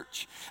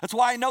church. That's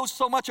why he knows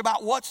so much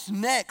about what's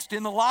next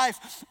in the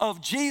life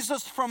of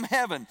Jesus from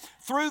heaven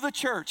through the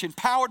church,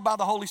 empowered by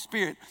the Holy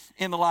Spirit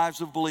in the lives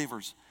of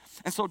believers.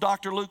 And so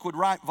Dr. Luke would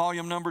write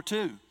volume number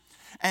 2.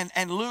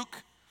 And Luke,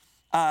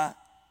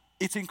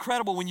 it's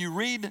incredible when you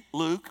read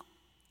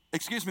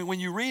when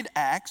you read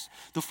Acts,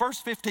 the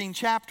first 15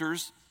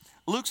 chapters,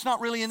 Luke's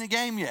not really in the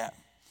game yet.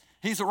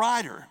 He's a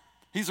writer.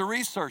 He's a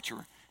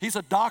researcher. He's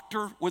a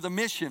doctor with a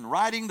mission,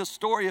 writing the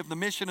story of the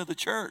mission of the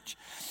church.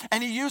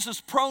 And he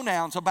uses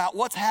pronouns about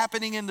what's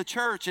happening in the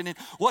church and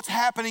what's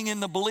happening in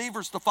the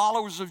believers, the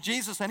followers of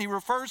Jesus. And he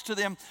refers to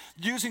them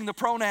using the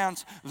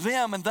pronouns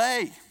them and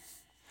they.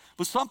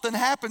 But something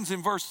happens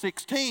in verse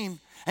 16,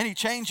 and he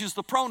changes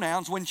the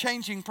pronouns when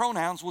changing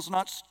pronouns was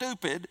not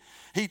stupid.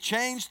 He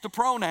changed the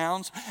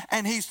pronouns,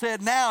 and he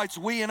said, now it's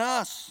we and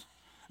us.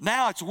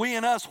 Now it's we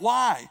and us.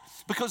 Why?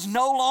 Because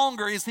no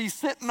longer is he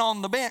sitting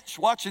on the bench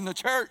watching the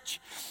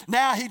church.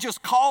 Now he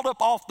just called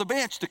up off the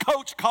bench. The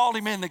coach called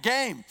him in the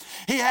game.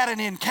 He had an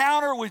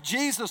encounter with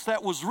Jesus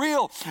that was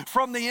real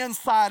from the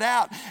inside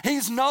out.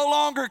 He's no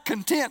longer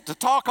content to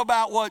talk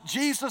about what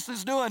Jesus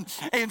is doing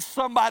in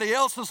somebody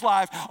else's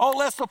life. Oh,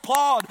 let's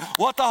applaud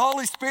what the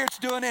Holy Spirit's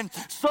doing in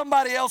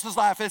somebody else's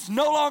life. It's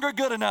no longer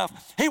good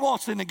enough. He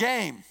wants in the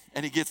game.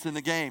 And he gets in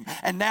the game.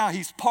 And now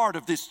he's part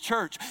of this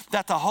church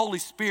that the Holy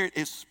Spirit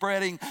is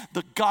spreading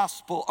the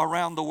gospel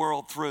around the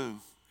world through.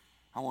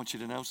 I want you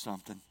to know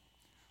something.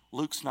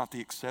 Luke's not the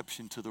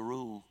exception to the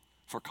rule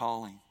for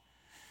calling.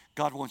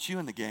 God wants you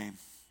in the game.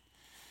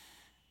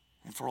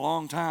 And for a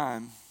long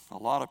time, a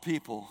lot of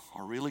people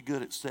are really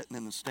good at sitting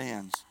in the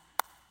stands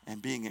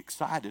and being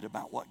excited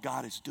about what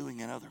God is doing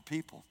in other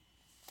people.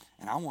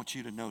 And I want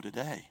you to know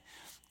today,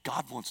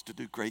 God wants to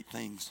do great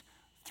things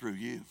through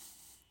you.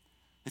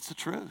 It's the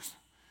truth.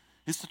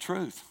 It's the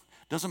truth.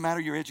 Doesn't matter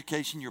your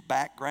education, your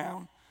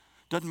background.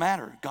 Doesn't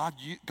matter. God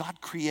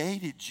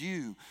created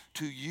you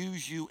to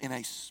use you in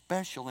a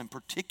special and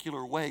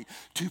particular way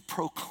to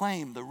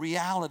proclaim the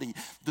reality,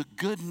 the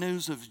good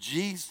news of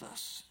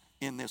Jesus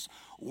in this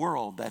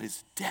world that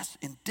is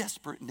in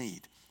desperate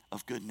need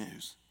of good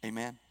news.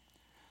 Amen?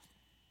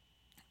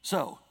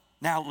 So,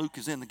 now Luke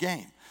is in the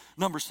game.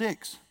 Number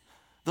 6.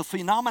 The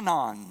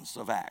phenomenons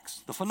of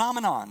Acts. The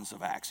phenomenons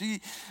of Acts.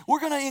 We're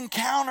going to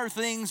encounter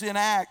things in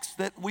Acts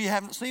that we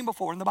haven't seen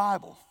before in the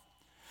Bible.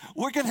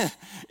 We're going to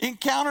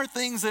encounter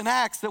things in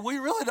Acts that we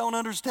really don't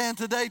understand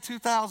today,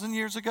 2,000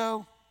 years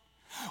ago.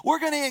 We're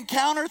going to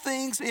encounter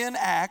things in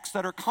Acts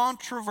that are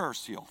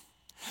controversial.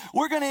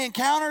 We're going to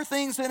encounter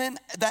things in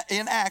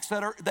Acts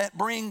that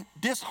bring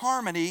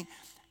disharmony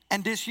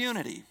and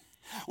disunity.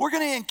 We're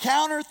going to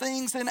encounter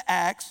things in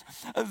Acts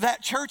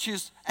that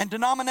churches and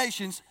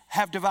denominations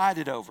have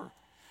divided over.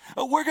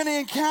 We're going to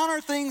encounter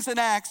things in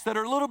Acts that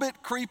are a little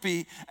bit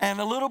creepy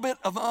and a little bit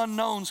of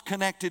unknowns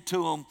connected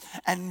to them,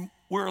 and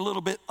we're a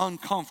little bit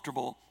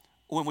uncomfortable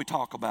when we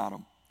talk about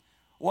them.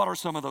 What are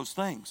some of those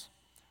things?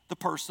 The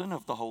person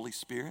of the Holy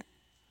Spirit,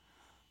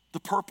 the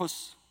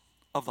purpose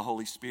of the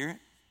Holy Spirit,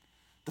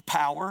 the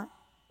power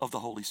of the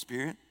Holy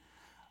Spirit,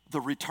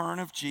 the return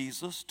of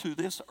Jesus to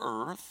this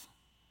earth,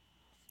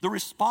 the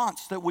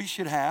response that we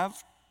should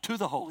have to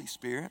the Holy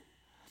Spirit,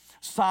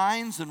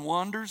 signs and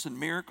wonders and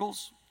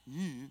miracles,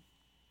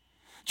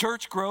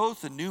 church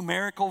growth and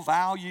numerical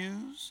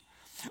values,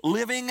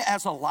 living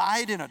as a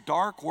light in a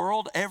dark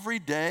world every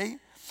day,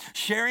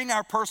 sharing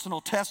our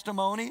personal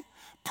testimony,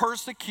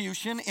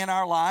 persecution in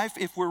our life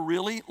if we're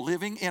really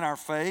living in our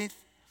faith.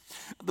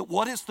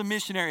 What is the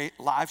missionary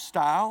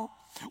lifestyle?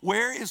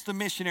 Where is the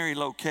missionary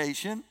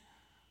location?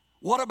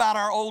 What about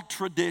our old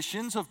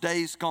traditions of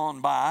days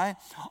gone by?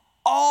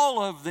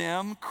 All of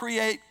them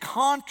create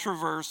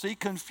controversy,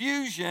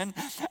 confusion,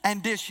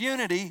 and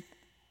disunity,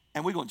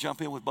 and we're going to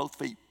jump in with both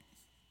feet.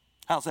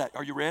 How's that?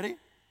 Are you ready?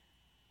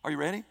 Are you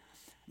ready?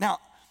 Now,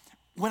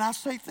 when I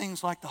say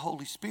things like the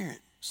Holy Spirit,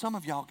 some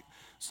of y'all,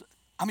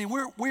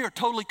 we are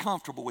totally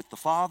comfortable with the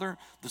Father,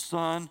 the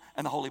Son,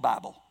 and the Holy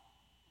Bible,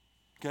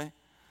 okay?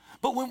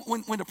 But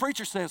when the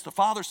preacher says the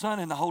Father, Son,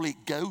 and the Holy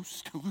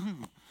Ghost,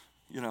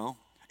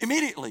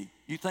 immediately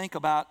you think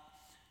about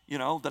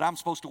that I'm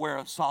supposed to wear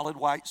a solid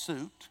white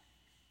suit,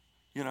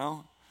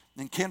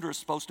 and Kendra's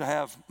supposed to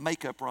have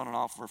makeup running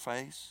off her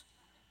face.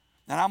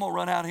 And I'm going to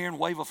run out here and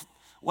wave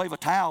a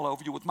towel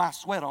over you with my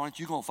sweat on it.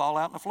 You're going to fall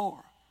out on the floor.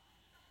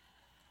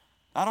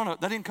 I don't know.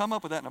 They didn't come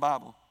up with that in the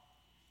Bible.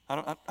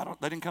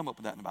 They didn't come up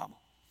with that in the Bible.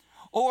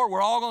 Or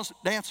we're all going to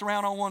dance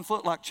around on one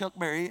foot like Chuck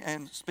Berry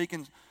and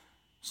speaking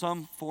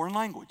some foreign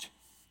language.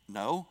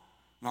 No,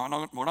 we're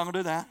not going to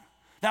do that.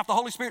 Now, if the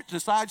Holy Spirit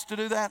decides to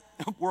do that,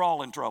 we're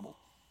all in trouble.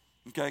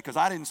 Okay, because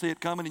I didn't see it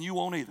coming and you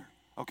won't either,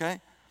 okay?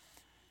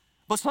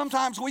 But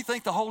sometimes we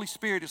think the Holy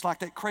Spirit is like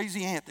that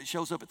crazy aunt that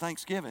shows up at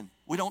Thanksgiving.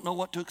 We don't know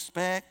what to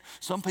expect.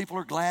 Some people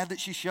are glad that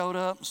she showed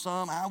up, and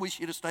some, I wish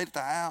she'd have stayed at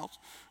the house,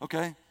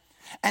 okay?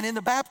 And in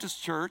the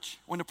Baptist church,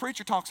 when the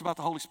preacher talks about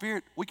the Holy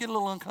Spirit, we get a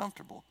little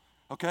uncomfortable,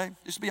 okay?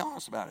 Just be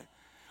honest about it.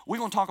 We're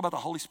going to talk about the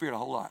Holy Spirit a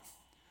whole lot.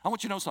 I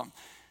want you to know something.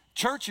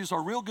 Churches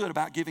are real good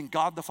about giving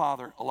God the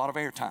Father a lot of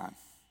airtime.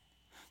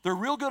 They're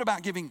real good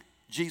about giving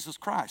Jesus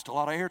Christ a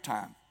lot of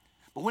airtime.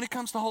 But when it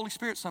comes to the Holy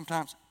Spirit,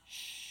 sometimes,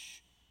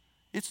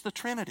 it's the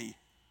Trinity.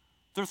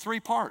 They're 3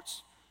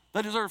 parts.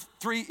 They deserve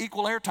 3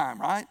 equal airtime,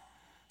 right?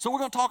 So we're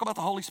going to talk about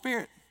the Holy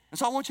Spirit. And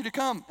so I want you to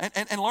come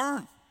and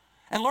learn.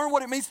 And learn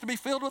what it means to be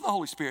filled with the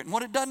Holy Spirit and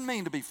what it doesn't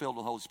mean to be filled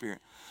with the Holy Spirit.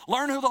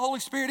 Learn who the Holy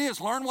Spirit is.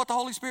 Learn what the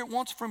Holy Spirit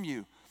wants from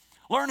you.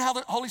 Learn how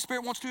the Holy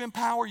Spirit wants to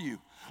empower you.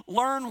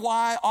 Learn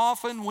why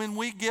often when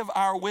we give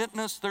our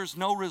witness, there's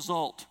no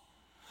result.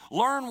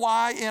 Learn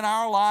why in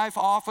our life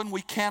often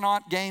we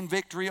cannot gain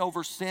victory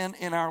over sin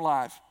in our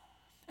life.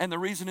 And the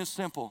reason is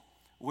simple.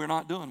 We're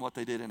not doing what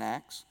they did in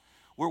Acts.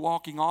 We're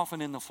walking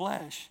often in the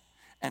flesh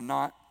and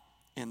not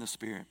in the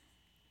Spirit.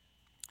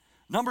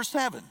 Number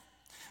 7,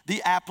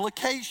 the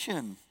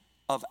application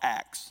of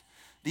Acts.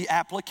 The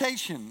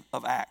application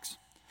of Acts.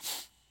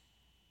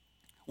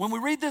 When we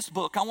read this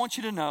book, I want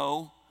you to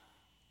know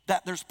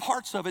that there's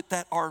parts of it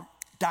that are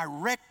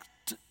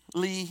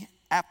directly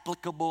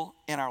applicable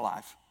in our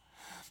life.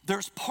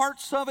 There's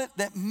parts of it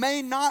that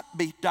may not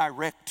be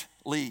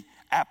directly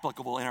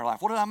applicable in our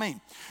life. What do I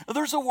mean?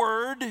 There's a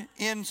word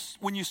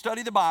when you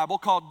study the Bible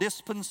called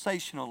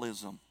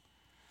dispensationalism.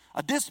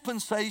 A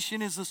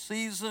dispensation is a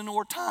season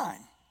or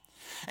time.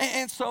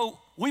 And so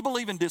we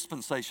believe in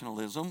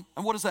dispensationalism.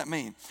 And what does that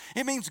mean?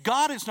 It means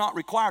God is not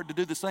required to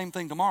do the same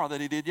thing tomorrow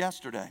that he did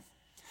yesterday.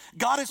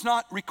 God is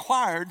not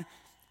required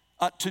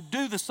to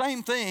do the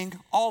same thing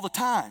all the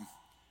time.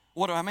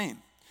 What do I mean?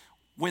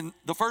 When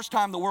the first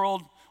time the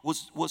world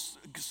was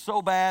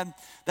so bad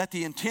that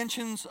the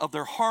intentions of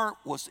their heart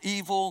was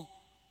evil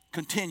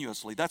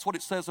continuously. That's what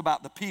it says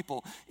about the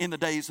people in the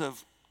days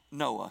of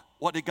Noah.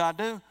 What did God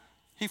do?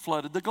 He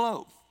flooded the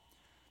globe.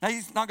 Now,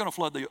 he's not going to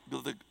flood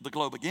the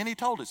globe again. He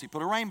told us. He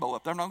put a rainbow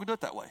up there. I'm not going to do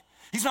it that way.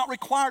 He's not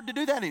required to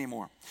do that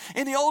anymore.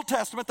 In the Old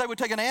Testament, they would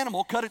take an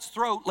animal, cut its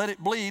throat, let it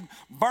bleed,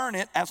 burn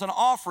it as an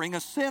offering,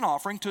 a sin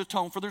offering to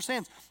atone for their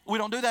sins. We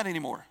don't do that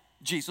anymore.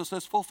 Jesus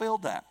has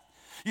fulfilled that.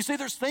 You see,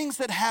 there's things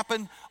that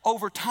happen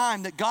over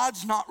time that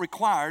God's not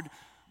required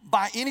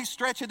by any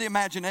stretch of the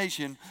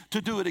imagination to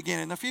do it again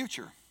in the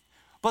future.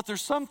 But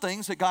there's some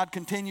things that God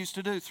continues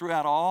to do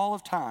throughout all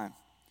of time.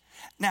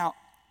 Now,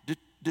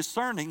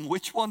 discerning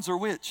which ones are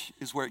which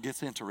is where it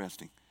gets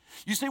interesting.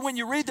 You see, when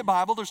you read the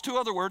Bible, there's two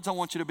other words I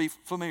want you to be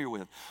familiar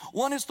with.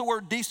 One is the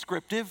word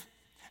descriptive,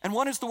 and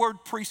one is the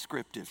word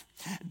prescriptive.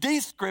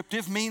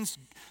 Descriptive means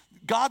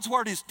God's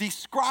word is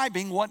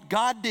describing what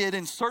God did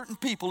in certain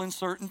people in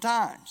certain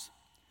times.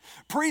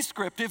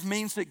 Prescriptive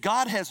means that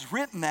God has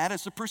written that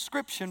as a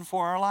prescription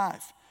for our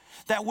life.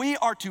 That we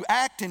are to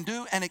act and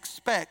do and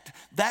expect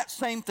that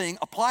same thing,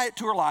 apply it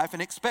to our life,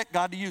 and expect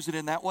God to use it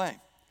in that way.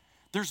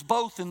 There's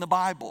both in the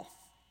Bible.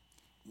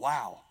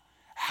 Wow.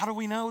 How do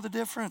we know the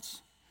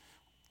difference?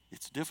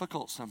 It's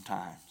difficult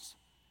sometimes.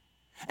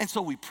 And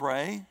so we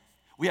pray.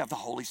 We have the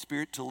Holy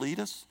Spirit to lead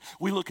us.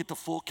 We look at the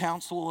full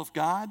counsel of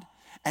God,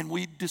 and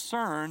we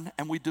discern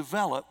and we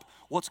develop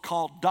what's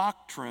called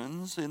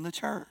doctrines in the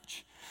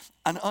church.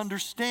 An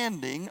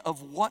understanding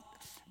of what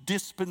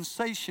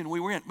dispensation we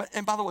were in.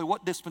 And by the way,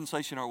 what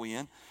dispensation are we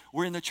in?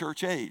 We're in the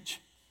church age.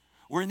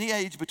 We're in the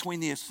age between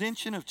the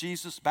ascension of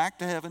Jesus back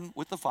to heaven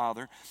with the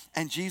Father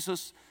and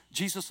Jesus'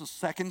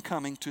 second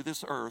coming to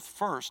this earth,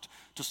 first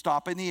to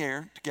stop in the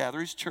air, to gather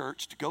his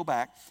church, to go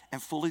back,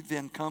 and fully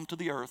then come to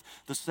the earth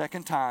the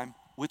second time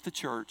with the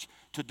church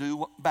to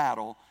do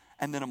battle,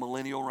 and then a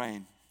millennial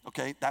reign.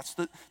 Okay, that's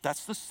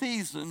the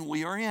season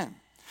we are in.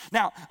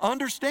 Now,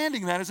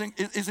 understanding that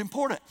is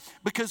important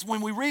because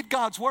when we read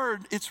God's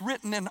word, it's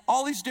written in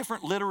all these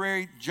different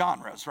literary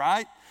genres,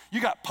 right? You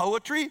got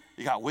poetry,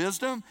 you got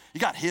wisdom, you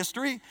got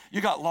history,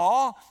 you got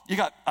law, you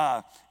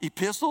got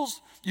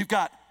epistles, you've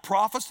got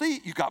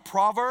prophecy, you've got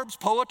proverbs,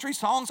 poetry,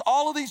 songs,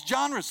 all of these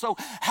genres. So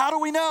how do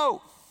we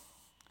know?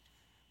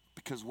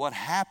 Because what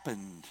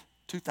happened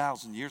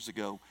 2,000 years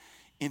ago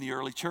in the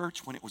early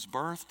church when it was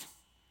birthed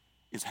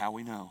is how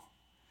we know.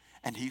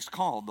 And he's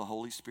called the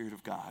Holy Spirit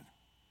of God.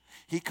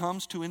 He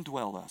comes to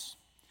indwell us.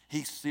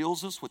 He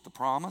seals us with the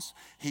promise.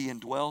 He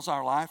indwells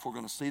our life. We're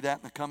going to see that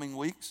in the coming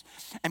weeks.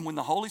 And when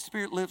the Holy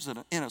Spirit lives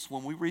in us,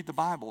 when we read the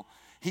Bible,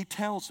 he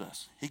tells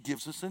us, he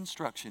gives us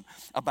instruction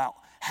about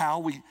how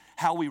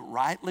we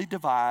rightly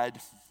divide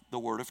the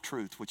word of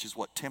truth, which is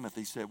what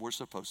Timothy said we're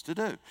supposed to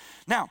do.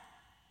 Now,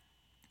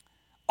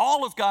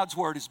 all of God's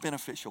word is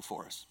beneficial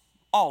for us.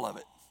 All of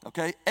it,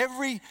 okay?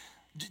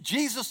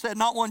 Jesus said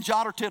not one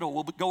jot or tittle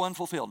will go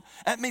unfulfilled.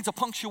 That means a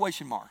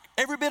punctuation mark.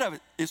 Every bit of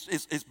it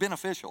is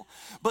beneficial.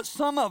 But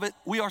some of it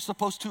we are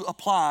supposed to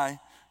apply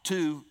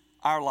to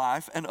our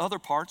life, and other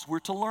parts we're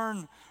to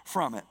learn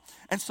from it.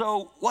 And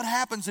so what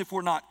happens if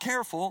we're not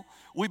careful?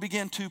 We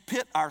begin to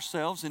pit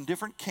ourselves in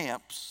different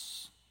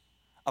camps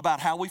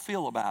about how we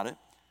feel about it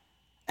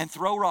and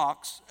throw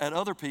rocks at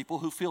other people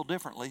who feel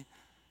differently,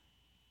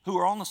 who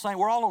are on the same,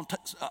 we're all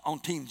on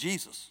Team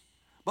Jesus.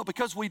 But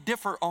because we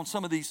differ on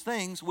some of these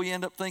things, we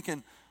end up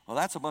thinking, well,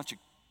 that's a bunch of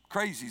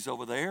crazies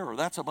over there, or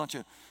that's a bunch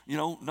of,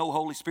 no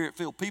Holy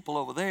Spirit-filled people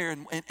over there.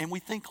 And we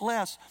think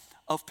less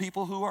of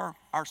people who are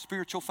our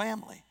spiritual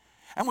family.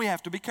 And we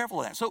have to be careful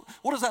of that. So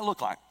what does that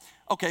look like?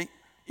 Okay,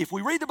 if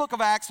we read the book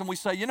of Acts and we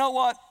say, you know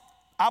what?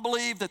 I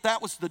believe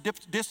that was the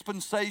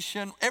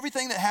dispensation.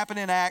 Everything that happened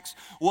in Acts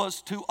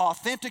was to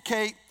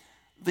authenticate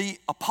the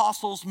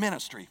apostles'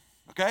 ministry,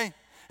 okay?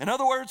 In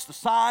other words, the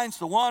signs,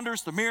 the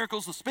wonders, the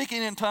miracles, the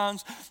speaking in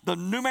tongues, the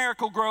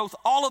numerical growth,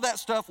 all of that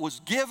stuff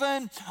was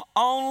given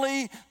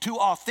only to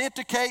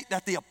authenticate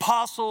that the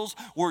apostles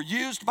were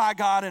used by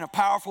God in a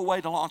powerful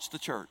way to launch the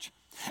church.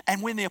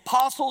 And when the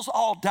apostles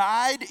all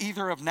died,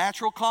 either of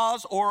natural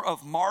cause or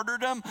of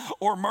martyrdom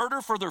or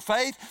murder for their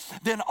faith,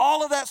 then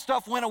all of that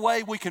stuff went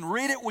away. We can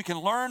read it, we can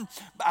learn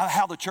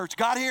how the church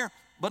got here,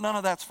 but none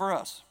of that's for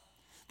us.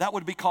 That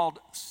would be called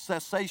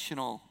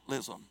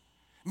cessationalism,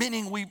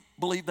 meaning we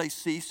believe they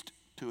ceased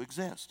to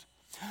exist.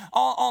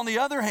 On the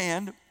other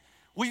hand,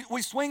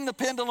 we swing the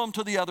pendulum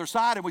to the other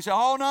side and we say,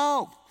 oh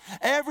no,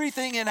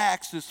 everything in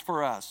Acts is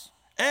for us.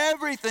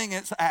 Everything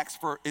is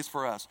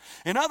for us.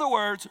 In other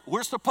words,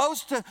 we're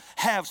supposed to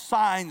have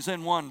signs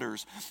and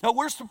wonders. Now,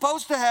 we're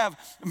supposed to have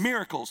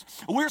miracles.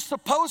 We're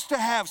supposed to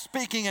have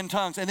speaking in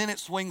tongues, and then it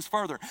swings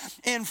further.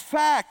 In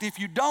fact, if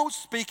you don't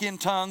speak in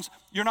tongues,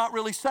 you're not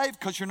really saved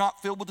because you're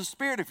not filled with the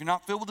Spirit. If you're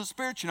not filled with the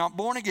Spirit, you're not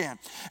born again.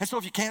 And so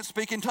if you can't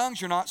speak in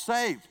tongues, you're not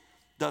saved.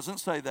 Doesn't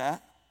say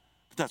that,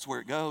 but that's where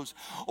it goes.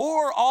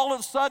 Or all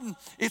of a sudden,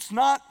 it's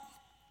not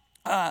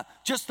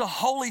just the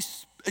Holy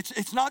Spirit.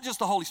 It's not just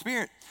the Holy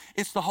Spirit.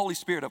 It's the Holy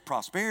Spirit of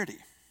prosperity.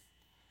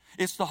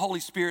 It's the Holy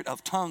Spirit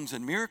of tongues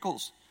and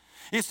miracles.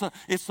 It's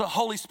the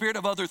Holy Spirit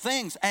of other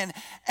things. And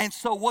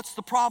so what's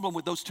the problem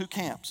with those two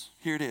camps?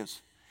 Here it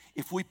is.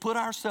 If we put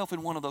ourselves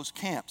in one of those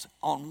camps,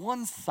 on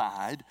one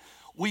side,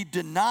 we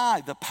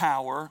deny the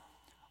power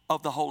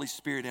of the Holy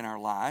Spirit in our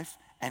life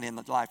and in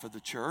the life of the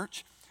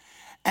church.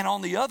 And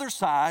on the other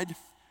side,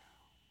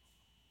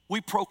 we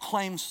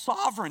proclaim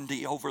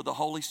sovereignty over the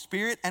Holy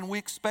Spirit, and we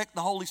expect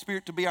the Holy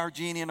Spirit to be our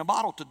genie in a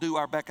bottle to do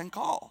our beck and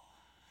call.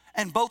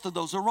 And both of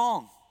those are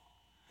wrong.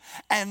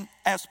 And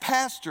as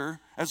pastor,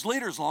 as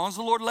leader, as long as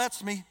the Lord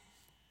lets me,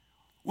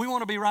 we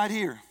want to be right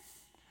here.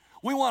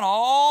 We want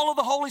all of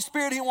the Holy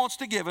Spirit He wants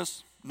to give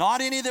us, not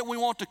any that we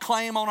want to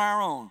claim on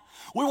our own.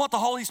 We want the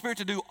Holy Spirit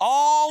to do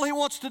all He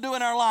wants to do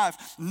in our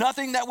life,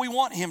 nothing that we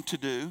want Him to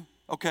do.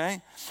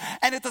 Okay?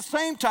 And at the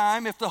same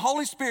time, if the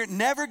Holy Spirit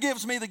never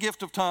gives me the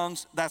gift of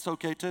tongues, that's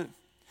okay too.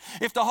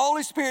 If the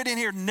Holy Spirit in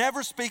here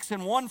never speaks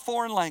in one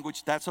foreign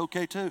language, that's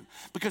okay too.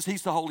 Because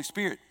He's the Holy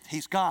Spirit.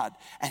 He's God.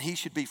 And He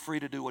should be free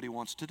to do what He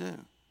wants to do.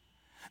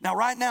 Now,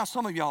 right now,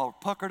 some of y'all are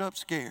puckered up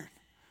scared.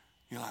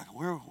 You're like,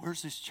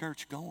 where's this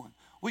church going?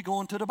 We're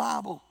going to the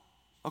Bible.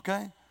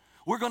 Okay?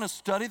 We're going to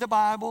study the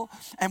Bible,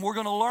 and we're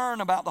going to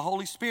learn about the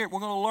Holy Spirit.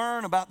 We're going to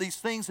learn about these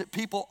things that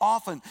people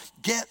often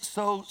get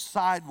so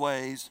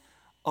sideways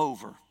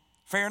over.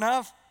 Fair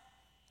enough?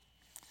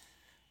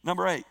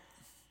 Number 8,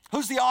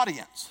 who's the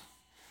audience?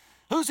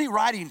 Who's he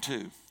writing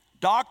to?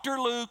 Dr.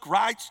 Luke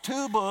writes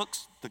 2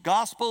 books, the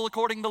Gospel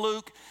according to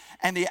Luke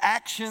and the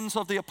Actions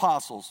of the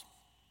Apostles.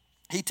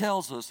 He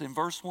tells us in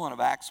verse 1 of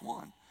Acts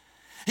 1.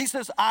 He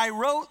says, I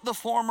wrote the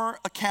former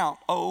account,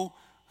 O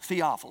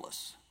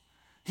Theophilus.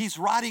 He's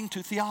writing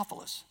to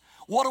Theophilus.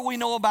 What do we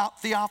know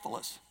about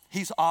Theophilus?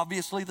 He's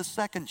obviously the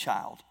second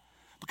child,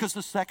 because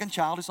the second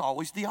child is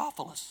always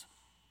Theophilus.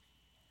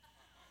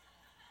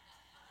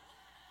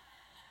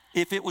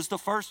 If it was the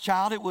first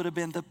child, it would have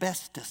been the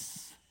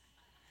bestest.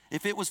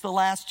 If it was the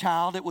last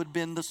child, it would have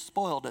been the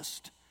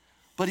spoiledest.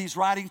 But he's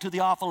writing to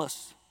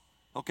Theophilus.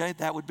 Okay,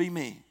 that would be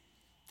me.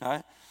 All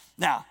right.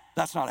 Now,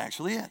 that's not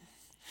actually it.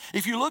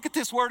 If you look at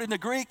this word in the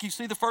Greek, you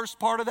see the first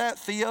part of that,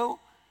 theo.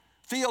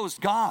 Theo is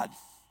God.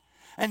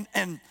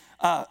 And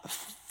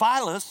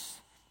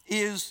philos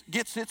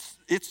gets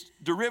its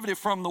derivative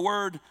from the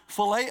word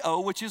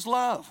phileo, which is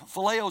love.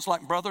 Phileo is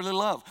like brotherly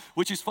love,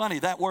 which is funny,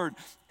 that word.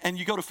 And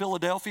you go to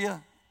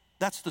Philadelphia,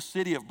 that's the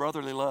city of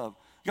brotherly love.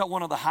 You got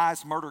one of the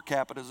highest murder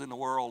capitals in the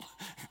world.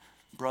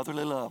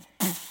 Brotherly love,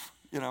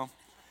 you know.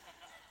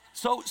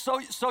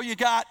 So you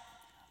got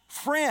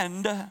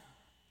friend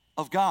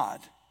of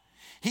God.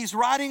 He's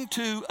writing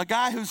to a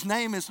guy whose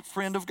name is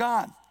friend of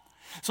God.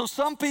 So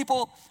some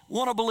people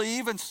want to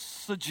believe and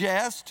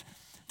suggest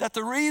that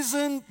the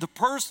reason the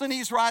person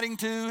he's writing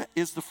to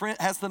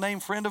has the name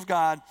friend of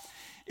God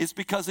is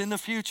because in the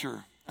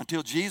future,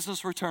 until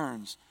Jesus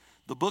returns,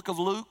 the book of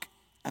Luke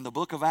and the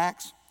book of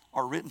Acts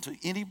are written to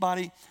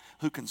anybody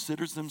who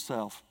considers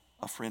themselves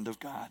a friend of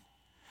God.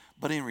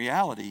 But in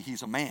reality,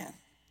 he's a man.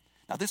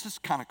 Now, this is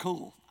kind of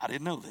cool. I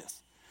didn't know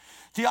this.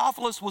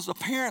 Theophilus was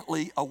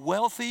apparently a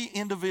wealthy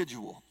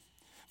individual,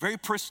 very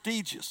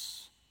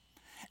prestigious,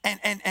 and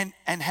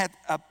had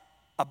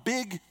a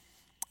big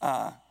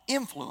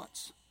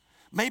influence,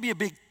 maybe a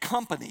big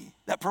company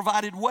that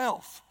provided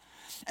wealth.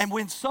 And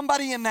when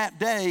somebody in that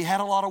day had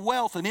a lot of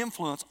wealth and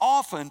influence,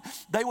 often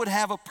they would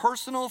have a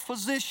personal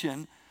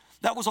physician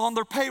that was on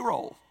their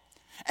payroll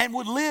and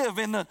would live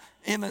in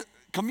the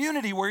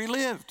community where he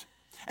lived.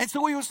 And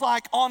so he was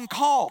like on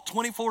call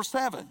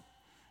 24/7.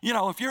 You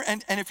know, if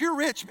you're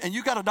rich and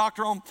you got a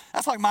doctor on,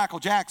 that's like Michael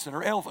Jackson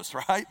or Elvis,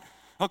 right?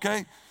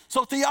 Okay.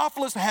 So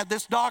Theophilus had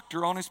this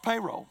doctor on his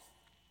payroll.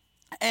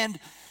 And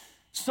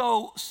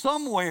so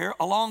somewhere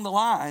along the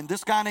line,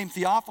 this guy named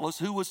Theophilus,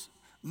 who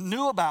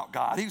knew about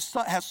God, he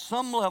has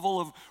some level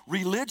of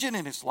religion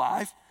in his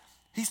life,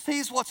 he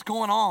sees what's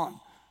going on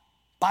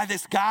by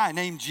this guy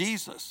named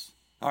Jesus,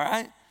 all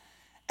right?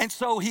 And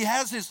so he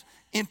has this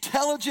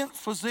intelligent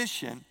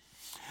physician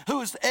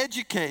who is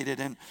educated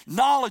and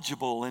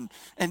knowledgeable and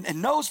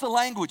knows the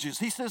languages.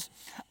 He says,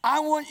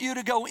 I want you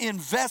to go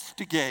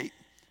investigate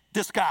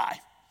this guy.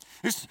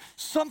 There's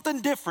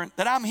something different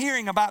that I'm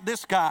hearing about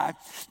this guy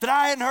that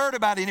I hadn't heard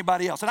about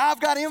anybody else. And I've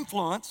got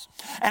influence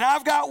and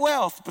I've got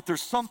wealth, but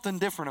there's something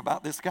different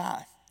about this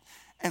guy.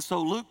 And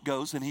so Luke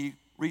goes and he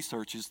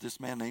researches this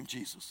man named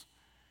Jesus.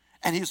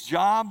 And his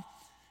job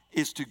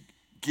is to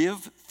give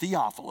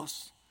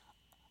Theophilus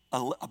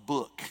a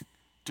book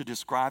to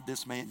describe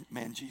this man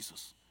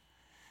Jesus.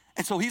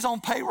 And so he's on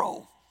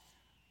payroll.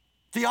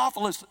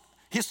 Theophilus,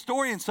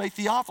 Historians say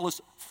Theophilus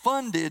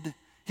funded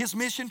his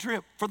mission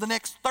trip for the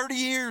next 30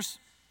 years.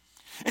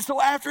 And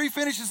so after he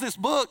finishes this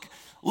book,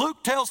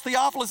 Luke tells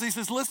Theophilus, he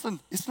says, listen,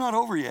 it's not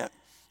over yet.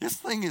 This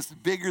thing is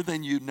bigger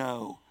than you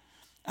know.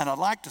 And I'd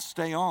like to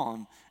stay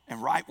on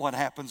and write what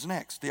happens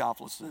next.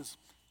 Theophilus says,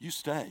 you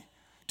stay.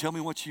 Tell me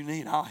what you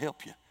need. I'll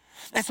help you.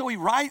 And so he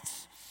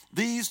writes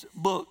these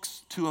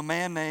books to a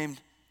man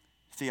named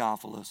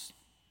Theophilus.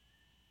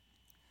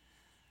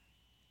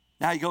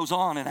 Now he goes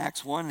on in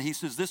Acts 1 and he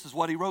says, this is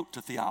what he wrote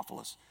to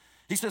Theophilus.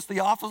 He says,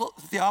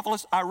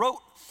 Theophilus, I wrote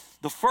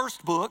the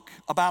first book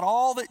about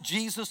all that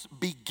Jesus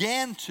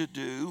began to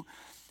do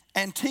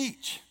and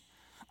teach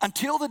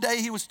until the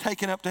day he was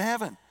taken up to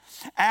heaven,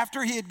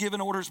 after he had given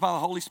orders by the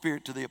Holy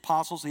Spirit to the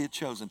apostles he had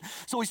chosen.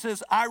 So he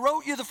says, I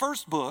wrote you the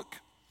first book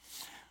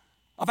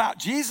about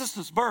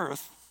Jesus'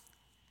 birth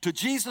to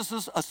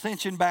Jesus'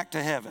 ascension back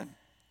to heaven.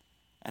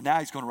 And now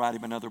he's going to write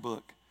him another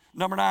book.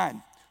 Number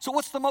 9. So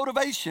what's the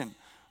motivation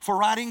for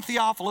writing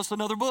Theophilus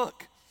another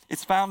book?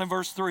 It's found in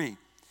verse 3.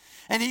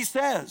 And he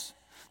says,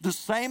 the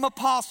same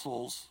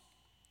apostles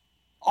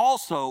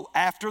also,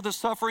 after the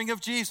suffering of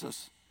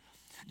Jesus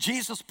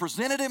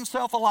presented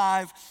himself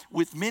alive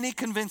with many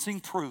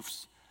convincing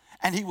proofs,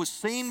 and he was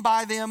seen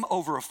by them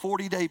over a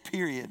 40-day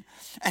period,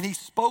 and he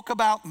spoke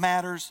about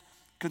matters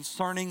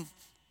concerning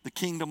the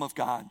kingdom of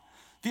God.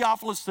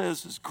 Theophilus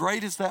says, as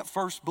great as that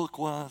first book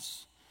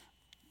was,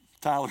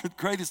 Tyler, as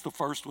great as the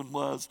first one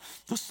was,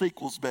 the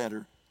sequel's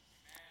better.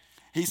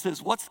 He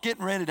says, what's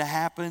getting ready to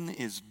happen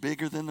is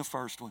bigger than the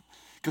first one.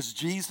 Because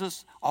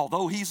Jesus,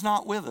 although he's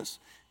not with us,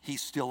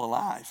 he's still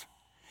alive.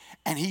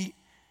 And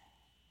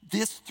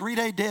this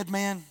 3-day dead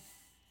man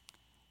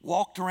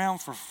walked around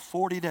for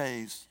 40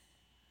 days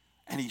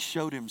and he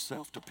showed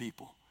himself to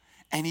people.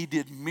 And he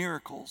did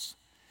miracles,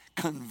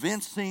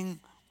 convincing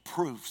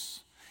proofs,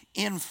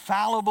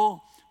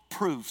 infallible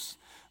proofs.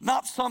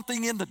 Not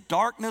something in the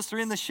darkness or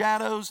in the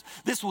shadows.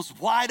 This was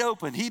wide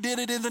open. He did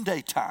it in the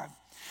daytime.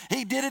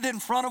 He did it in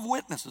front of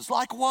witnesses.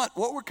 Like what?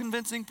 What were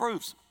convincing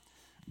proofs?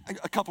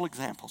 A couple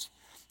examples.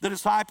 The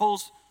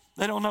disciples,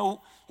 they don't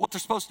know what they're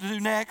supposed to do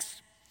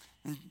next.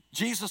 And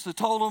Jesus had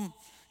told them,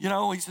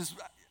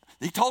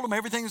 he told them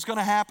everything is going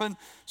to happen.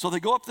 So they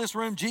go up to this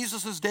room.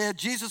 Jesus is dead.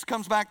 Jesus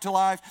comes back to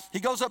life. He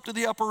goes up to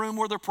the upper room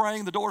where they're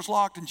praying. The door's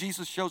locked and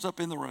Jesus shows up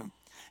in the room.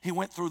 He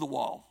went through the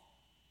wall.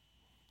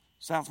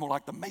 Sounds more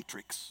like the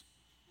Matrix,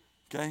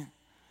 okay?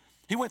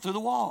 He went through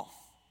the wall.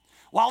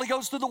 While he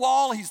goes through the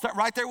wall, he's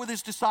right there with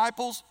his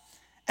disciples,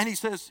 and he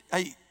says,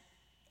 hey,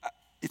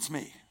 it's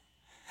me.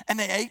 And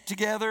they ate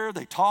together,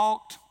 they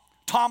talked.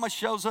 Thomas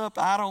shows up.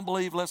 I don't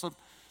believe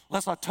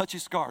unless I touch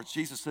his scars.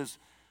 Jesus says,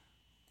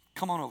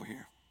 come on over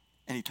here.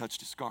 And he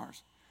touched his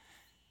scars.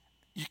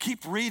 You keep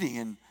reading,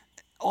 and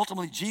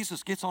ultimately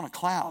Jesus gets on a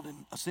cloud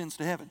and ascends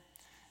to heaven.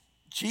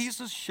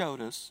 Jesus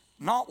showed us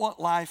not what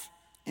life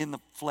in the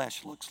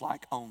flesh looks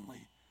like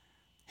only.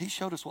 He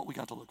showed us what we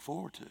got to look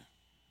forward to.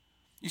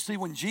 You see,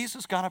 when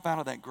Jesus got up out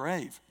of that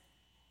grave,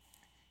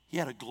 he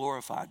had a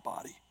glorified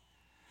body.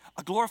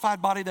 A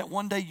glorified body that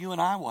one day you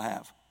and I will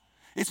have.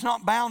 It's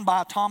not bound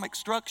by atomic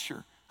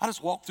structure. I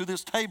just walk through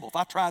this table. If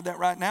I tried that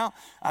right now,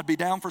 I'd be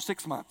down for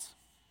 6 months.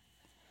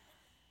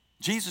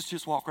 Jesus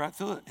just walked right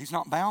through it. He's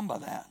not bound by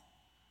that.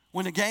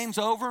 When the game's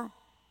over,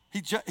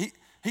 he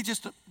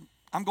just,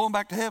 I'm going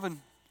back to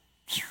heaven.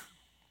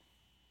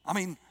 I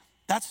mean,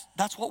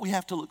 that's what we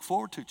have to look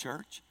forward to,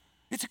 church.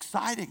 It's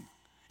exciting.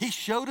 He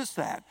showed us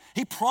that.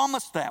 He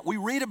promised that. We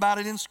read about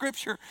it in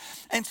Scripture.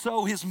 And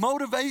so his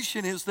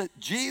motivation is that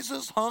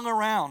Jesus hung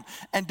around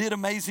and did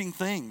amazing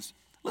things.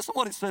 Listen to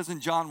what it says in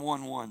John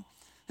 1:1.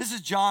 This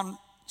is John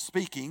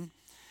speaking.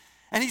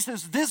 And he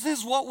says, this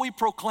is what we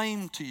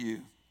proclaim to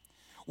you.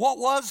 What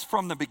was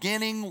from the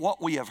beginning,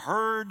 what we have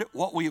heard,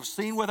 what we have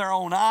seen with our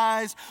own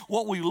eyes,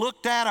 what we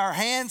looked at, our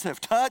hands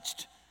have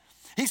touched.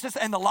 He says,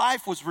 and the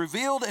life was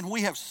revealed, and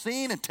we have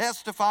seen and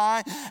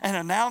testify and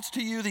announced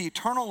to you the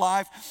eternal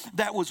life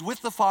that was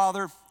with the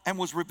Father and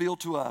was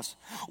revealed to us.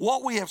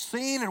 What we have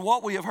seen and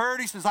what we have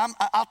heard, he says,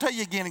 I'll tell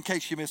you again in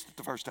case you missed it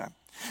the first time.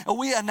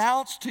 We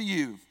announce to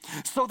you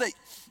so that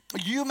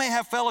you may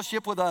have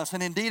fellowship with us.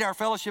 And indeed, our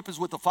fellowship is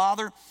with the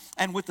Father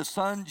and with the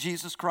Son,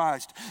 Jesus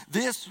Christ.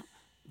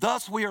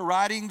 Thus we are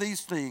writing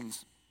these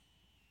things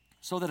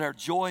so that our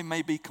joy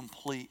may be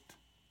complete.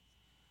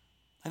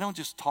 They don't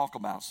just talk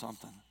about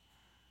something.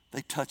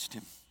 They touched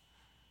him.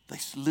 They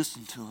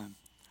listened to him.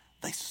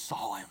 They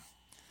saw him.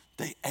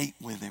 They ate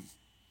with him.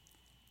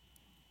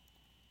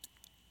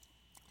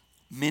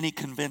 Many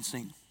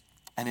convincing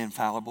and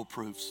infallible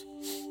proofs.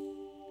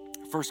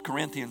 1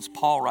 Corinthians,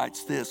 Paul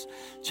writes this,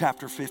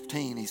 chapter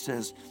 15. He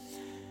says,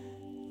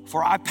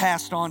 for I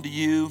passed on to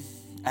you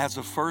as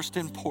of first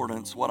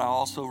importance what I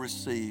also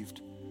received,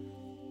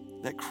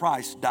 that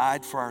Christ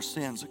died for our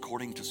sins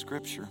according to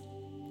Scripture,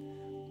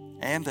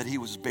 and that he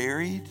was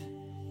buried,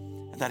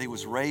 and that he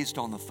was raised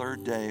on the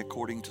third day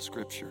according to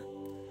Scripture.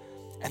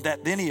 And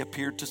that then he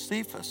appeared to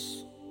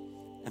Cephas,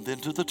 and then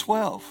to the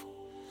 12.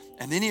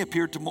 And then he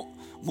appeared to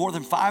more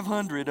than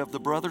 500 of the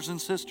brothers and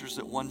sisters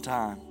at one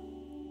time,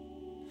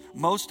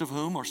 most of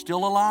whom are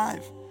still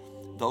alive,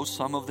 though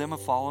some of them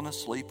have fallen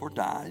asleep or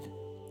died.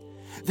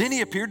 Then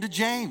he appeared to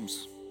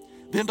James,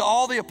 then to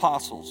all the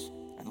apostles.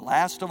 And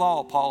last of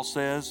all, Paul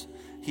says,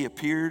 he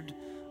appeared,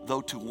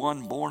 though to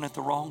one born at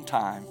the wrong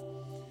time,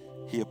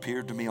 he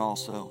appeared to me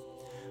also.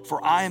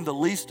 For I am the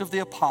least of the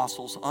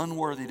apostles,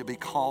 unworthy to be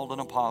called an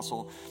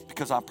apostle,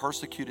 because I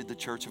persecuted the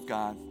church of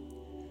God.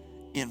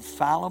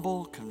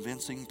 Infallible,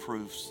 convincing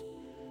proofs.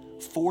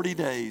 40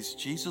 days,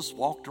 Jesus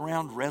walked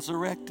around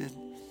resurrected,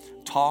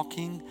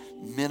 talking,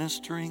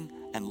 ministering,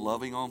 and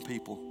loving on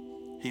people.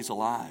 He's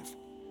alive.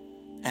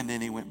 And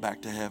then he went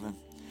back to heaven.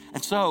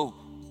 And so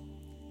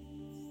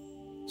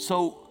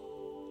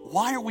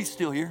why are we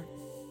still here?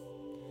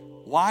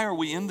 Why are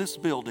we in this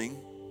building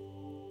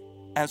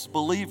as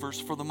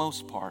believers for the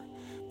most part?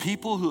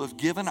 People who have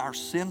given our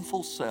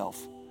sinful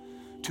self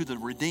to the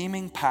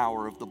redeeming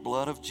power of the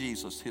blood of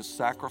Jesus, his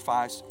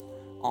sacrifice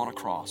on a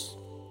cross.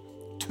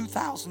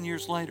 2,000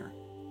 years later.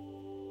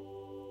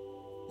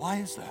 Why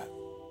is that?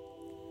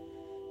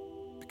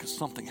 Because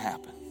something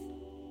happened.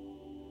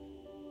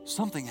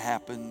 Something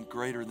happened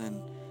greater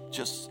than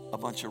just a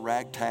bunch of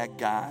ragtag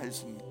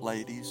guys and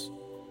ladies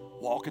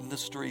walking the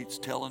streets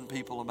telling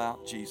people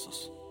about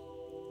Jesus.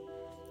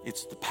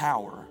 It's the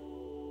power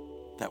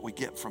that we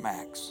get from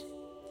Acts.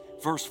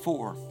 Verse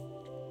 4,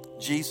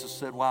 Jesus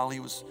said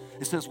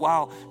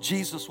while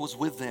Jesus was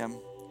with them,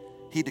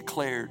 he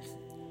declared,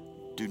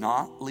 do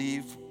not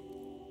leave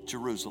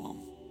Jerusalem,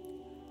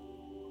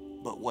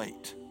 but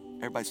wait.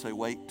 Everybody say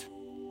wait.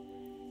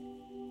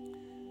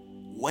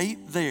 Wait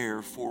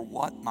there for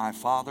what my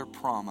Father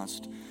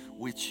promised,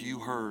 which you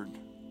heard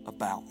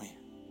about me.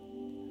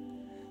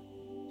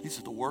 These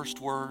are the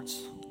worst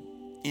words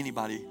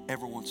anybody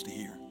ever wants to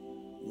hear.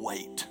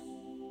 Wait.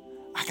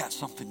 I got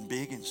something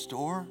big in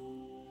store,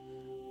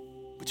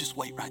 but just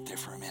wait right there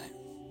for a minute.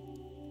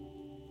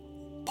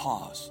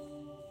 Pause.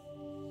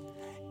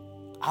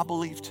 I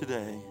believe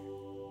today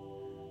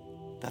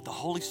that the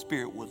Holy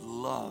Spirit would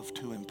love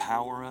to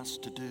empower us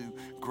to do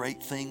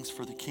great things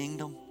for the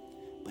kingdom,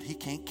 but he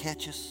can't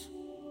catch us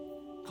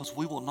because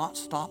we will not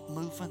stop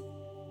moving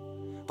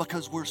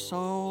because we're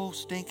so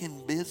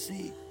stinking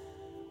busy.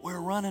 We're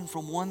running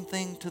from one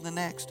thing to the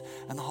next.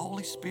 And the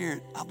Holy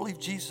Spirit, I believe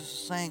Jesus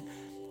is saying,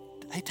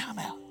 hey, time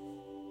out.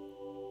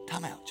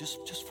 Time out,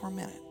 just for a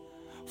minute.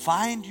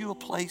 Find you a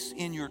place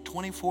in your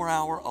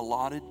 24-hour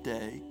allotted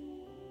day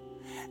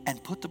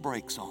and put the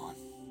brakes on.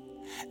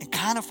 And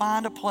kind of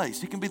find a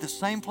place. It can be the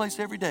same place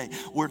every day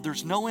where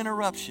there's no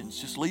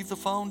interruptions. Just leave the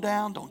phone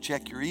down. Don't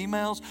check your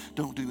emails.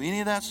 Don't do any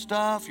of that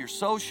stuff. Your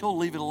social,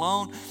 leave it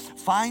alone.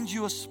 Find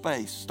you a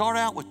space. Start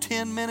out with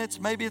 10 minutes.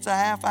 Maybe it's a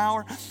half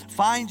hour.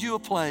 Find you a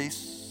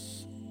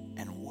place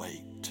and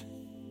wait.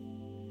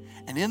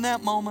 And in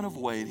that moment of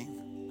waiting,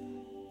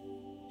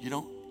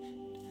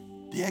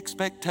 the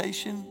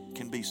expectation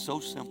can be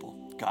so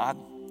simple. God,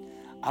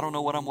 I don't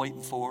know what I'm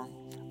waiting for.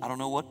 I don't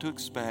know what to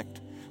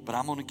expect, but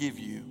I'm going to give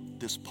you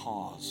this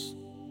pause.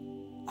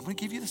 I'm going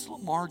to give you this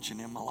little margin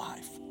in my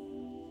life.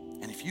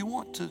 And if you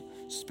want to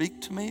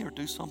speak to me or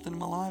do something in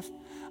my life,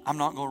 I'm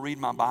not going to read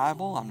my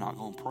Bible. I'm not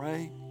going to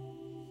pray.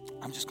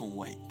 I'm just going to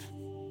wait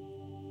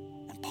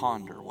and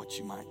ponder what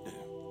you might do.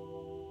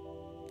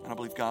 And I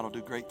believe God will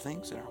do great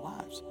things in our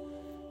lives.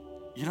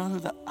 You know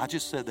I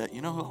just said that.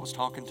 You know who I was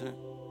talking to?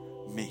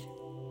 Me.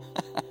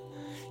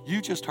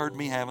 You just heard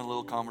me having a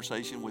little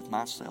conversation with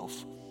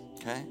myself.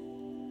 Okay?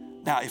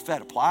 Now, if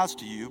that applies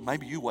to you,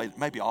 maybe you wait.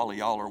 Maybe all of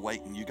y'all are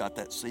waiting. You got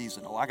that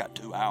season. Oh, I got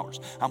 2 hours.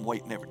 I'm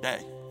waiting every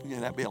day.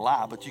 That'd be a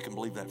lie, but you can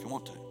believe that if you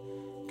want to.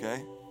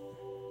 Okay?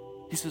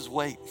 He says,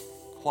 wait.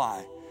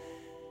 Why?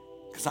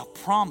 Because I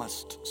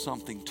promised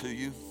something to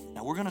you.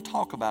 Now, we're going to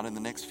talk about in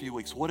the next few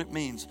weeks what it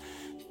means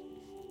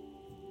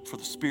for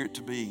the Spirit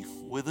to be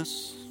with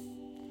us,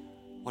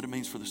 what it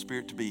means for the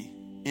Spirit to be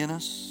in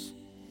us,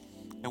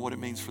 and what it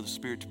means for the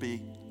Spirit to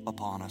be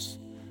upon us.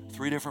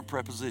 3 different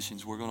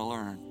prepositions we're going to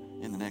learn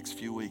in the next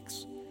few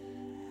weeks.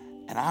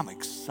 And I'm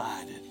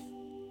excited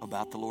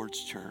about the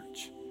Lord's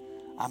church.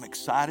 I'm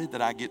excited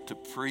that I get to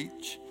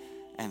preach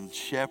and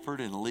shepherd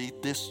and lead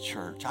this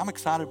church. I'm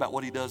excited about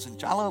what he does.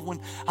 And I love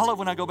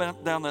when I go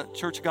down the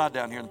Church of God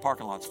down here and the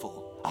parking lot's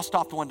full. I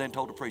stopped one day and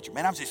told the preacher,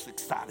 man, I'm just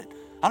excited.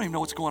 I don't even know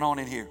what's going on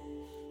in here,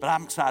 but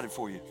I'm excited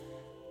for you.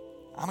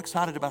 I'm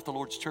excited about the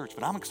Lord's church,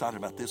 but I'm excited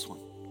about this one.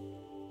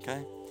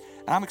 Okay?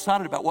 And I'm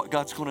excited about what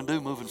God's going to do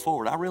moving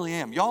forward. I really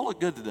am. Y'all look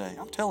good today.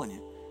 I'm telling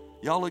you.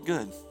 Y'all look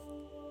good.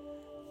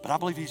 But I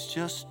believe he's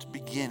just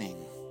beginning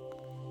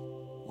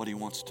what he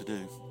wants to do.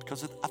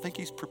 Because I think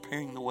he's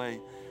preparing the way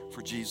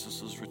for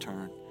Jesus'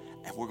 return.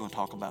 And we're going to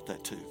talk about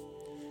that too.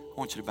 I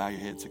want you to bow your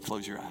heads and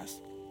close your eyes.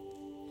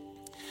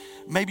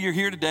 Maybe you're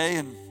here today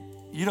and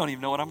you don't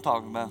even know what I'm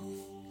talking about.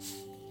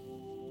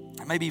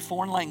 It may be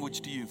foreign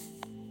language to you.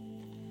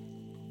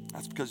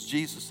 That's because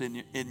Jesus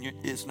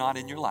is not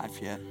in your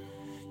life yet.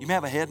 You may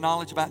have a head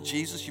knowledge about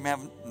Jesus. You may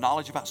have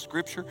knowledge about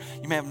Scripture.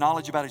 You may have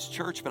knowledge about his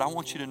church. But I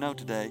want you to know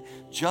today,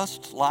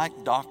 just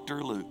like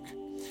Dr. Luke,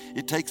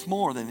 it takes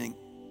more than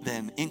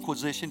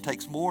inquisition,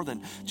 takes more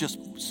than just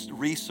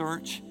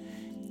research.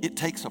 It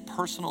takes a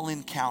personal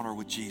encounter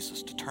with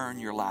Jesus to turn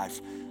your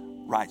life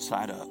right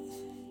side up.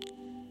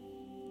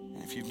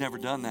 And if you've never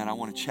done that, I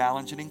want to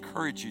challenge and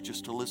encourage you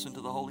just to listen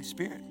to the Holy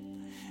Spirit.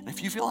 And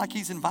if you feel like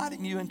he's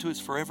inviting you into his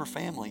forever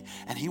family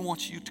and he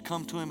wants you to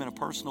come to him in a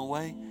personal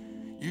way,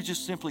 you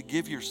just simply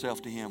give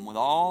yourself to him with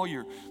all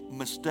your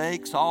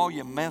mistakes, all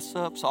your mess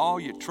ups, all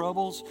your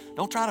troubles.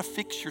 Don't try to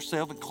fix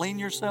yourself and clean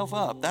yourself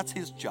up. That's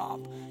his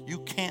job. You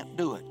can't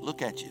do it.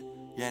 Look at you.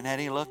 You haven't had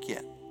any luck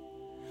yet.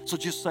 So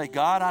just say,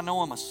 God, I know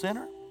I'm a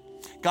sinner.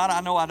 God,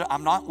 I know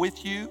I'm not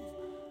with you.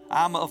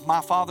 I'm of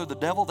my father, the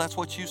devil. That's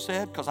what you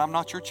said, because I'm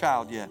not your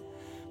child yet.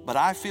 But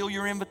I feel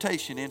your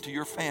invitation into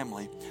your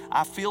family.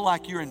 I feel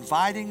like you're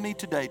inviting me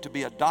today to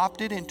be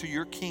adopted into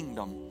your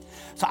kingdom.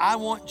 So I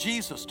want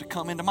Jesus to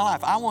come into my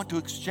life. I want to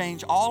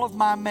exchange all of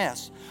my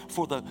mess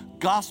for the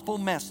gospel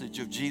message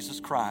of Jesus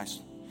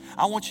Christ.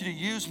 I want you to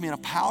use me in a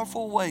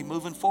powerful way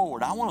moving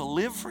forward. I want to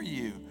live for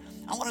you.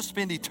 I want to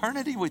spend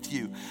eternity with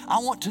you. I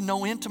want to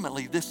know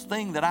intimately this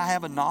thing that I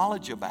have a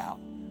knowledge about.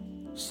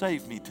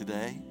 Save me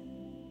today,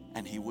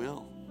 and he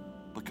will,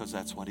 because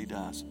that's what he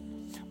does.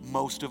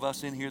 Most of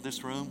us in here,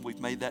 this room,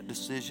 we've made that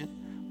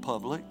decision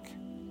public,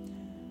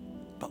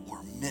 but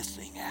we're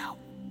missing out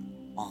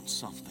on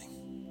something.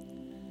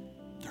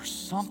 There's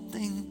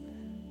something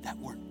that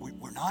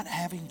we're not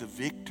having the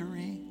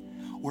victory.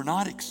 We're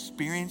not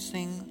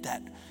experiencing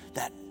that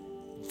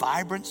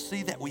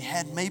vibrancy that we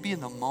had maybe in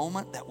the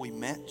moment that we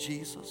met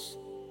Jesus.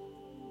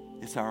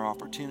 It's our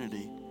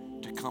opportunity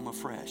to come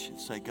afresh and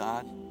say,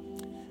 God,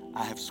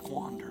 I have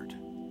squandered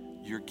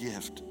your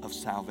gift of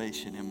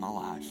salvation in my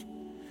life,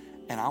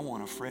 and I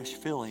want a fresh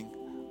filling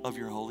of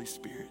your Holy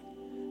Spirit.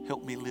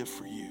 Help me live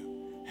for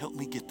you. Help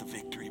me get the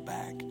victory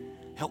back.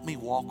 Help me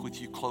walk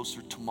with you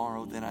closer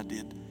tomorrow than I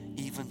did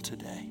even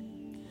today.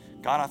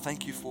 God, I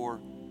thank you for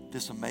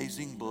this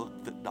amazing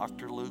book that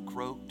Dr. Luke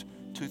wrote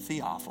to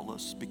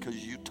Theophilus, because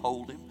you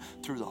told him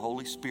through the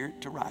Holy Spirit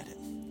to write it.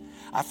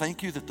 I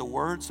thank you that the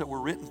words that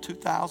were written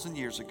 2,000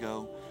 years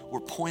ago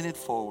were pointed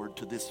forward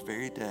to this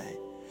very day.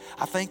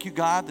 I thank you,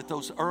 God, that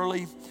those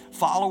early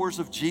followers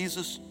of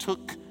Jesus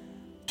took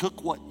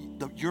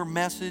your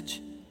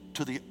message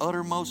to the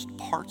uttermost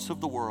parts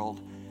of the world,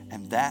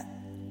 and that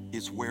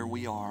is where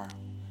we are.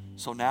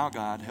 So now,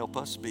 God, help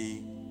us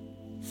be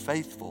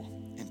faithful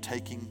in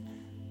taking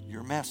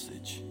your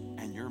message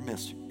and your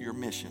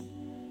mission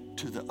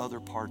to the other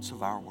parts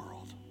of our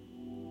world.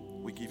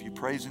 We give you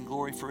praise and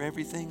glory for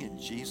everything in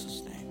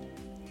Jesus' name.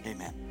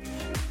 Amen.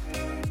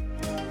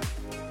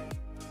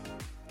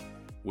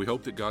 We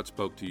hope that God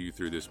spoke to you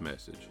through this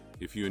message.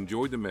 If you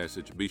enjoyed the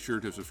message, be sure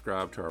to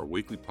subscribe to our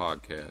weekly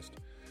podcast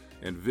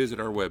and visit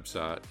our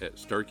website at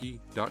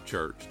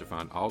sturkey.church to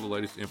find all the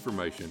latest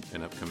information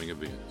and upcoming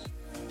events.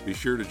 Be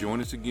sure to join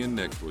us again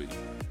next week.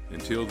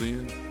 Until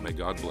then, may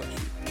God bless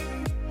you.